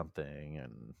extrude something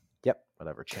and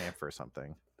whatever, chamfer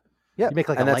something. Yeah, you make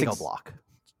like a Lego block.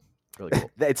 really cool.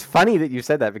 It's funny that you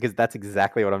said that because that's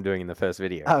exactly what I'm doing in the first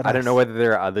video. Oh, nice. I don't know whether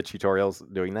there are other tutorials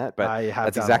doing that, but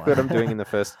that's exactly what I'm doing in the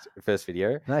first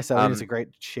video. Nice. I think it's a great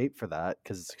shape for that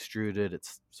because it's extruded.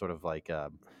 It's sort of like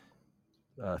a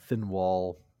thin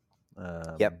wall.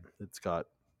 Yep. It's a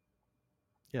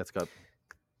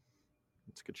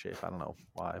good shape. I don't know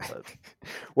why, but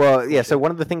well, yeah. So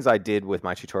one of the things I did with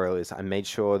my tutorial is I made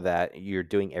sure that you're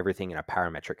doing everything in a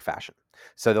parametric fashion.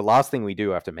 So the last thing we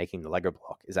do after making the Lego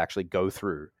block is actually go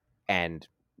through and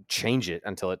change it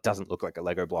until it doesn't look like a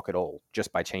Lego block at all,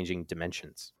 just by changing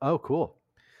dimensions. Oh, cool.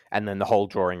 And then the whole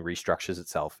drawing restructures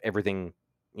itself. Everything,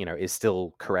 is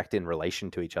still correct in relation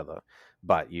to each other,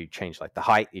 but you change like the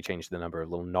height, you change the number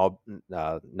of little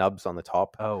nubs on the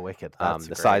top. Oh, wicked. The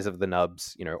great. Size of the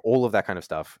nubs, all of that kind of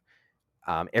stuff.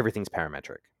 Everything's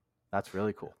parametric. That's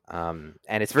really cool. And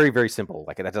it's very, very simple.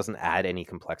 Like that doesn't add any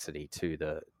complexity to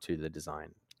the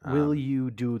design. Will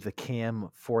you do the cam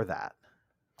for that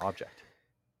object?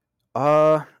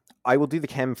 I will do the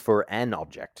cam for an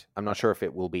object. I'm not sure if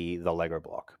it will be the Lego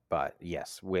block, but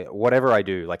yes, whatever I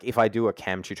do, like if I do a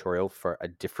cam tutorial for a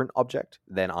different object,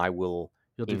 then I will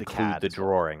include the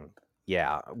drawing.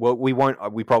 Yeah. Well, we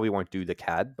probably won't do the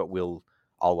CAD, but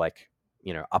I'll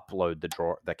upload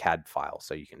the CAD file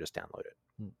so you can just download it.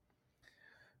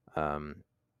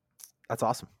 That's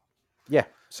awesome. Yeah.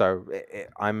 So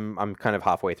I'm kind of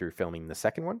halfway through filming the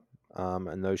second one.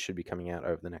 And those should be coming out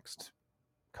over the next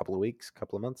couple of weeks,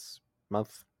 couple of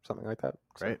month, something like that.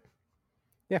 Great. So,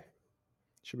 yeah.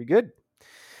 Should be good.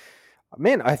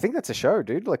 Man, I think that's a show,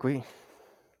 dude. Like we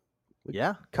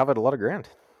covered a lot of ground.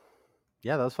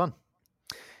 Yeah, that was fun.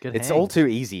 Good it's hang. All too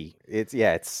easy.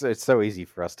 It's so easy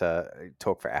for us to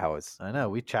talk for hours. I know.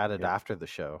 We chatted after the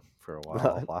show for a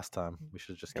while last time. We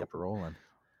should have just kept rolling.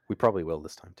 We probably will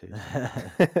this time too.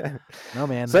 No,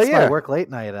 man. So it's my work late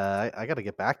night. I got to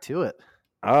get back to it.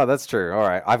 Oh, that's true. All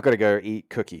right. I've got to go eat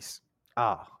cookies.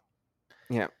 Ah.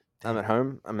 Yeah. I'm at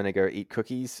home. I'm going to go eat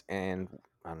cookies and,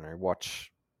 I don't know,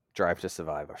 watch Drive to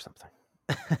Survive or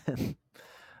something.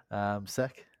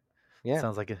 Sick. Yeah.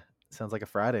 Sounds like a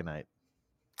Friday night,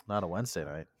 not a Wednesday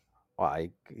night. Well,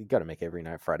 you got to make every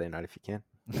night Friday night if you can.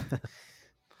 All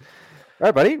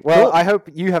right, buddy. Well, cool. I hope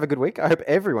you have a good week. I hope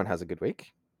everyone has a good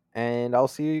week. And I'll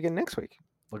see you again next week.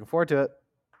 Looking forward to it.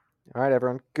 All right,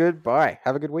 everyone. Goodbye.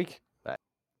 Have a good week. Bye.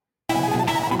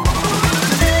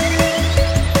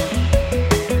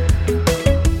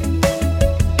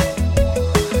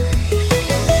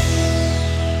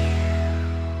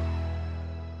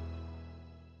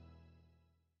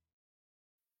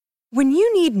 When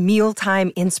you need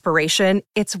mealtime inspiration,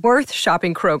 it's worth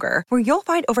shopping Kroger, where you'll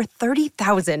find over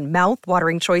 30,000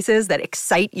 mouth-watering choices that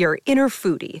excite your inner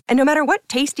foodie. And no matter what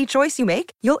tasty choice you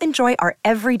make, you'll enjoy our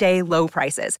everyday low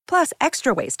prices, plus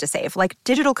extra ways to save, like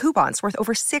digital coupons worth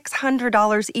over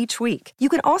 $600 each week. You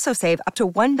can also save up to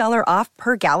 $1 off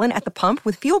per gallon at the pump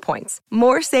with fuel points.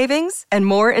 More savings and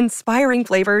more inspiring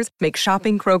flavors make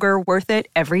shopping Kroger worth it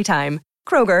every time.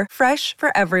 Kroger, fresh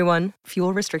for everyone.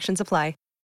 Fuel restrictions apply.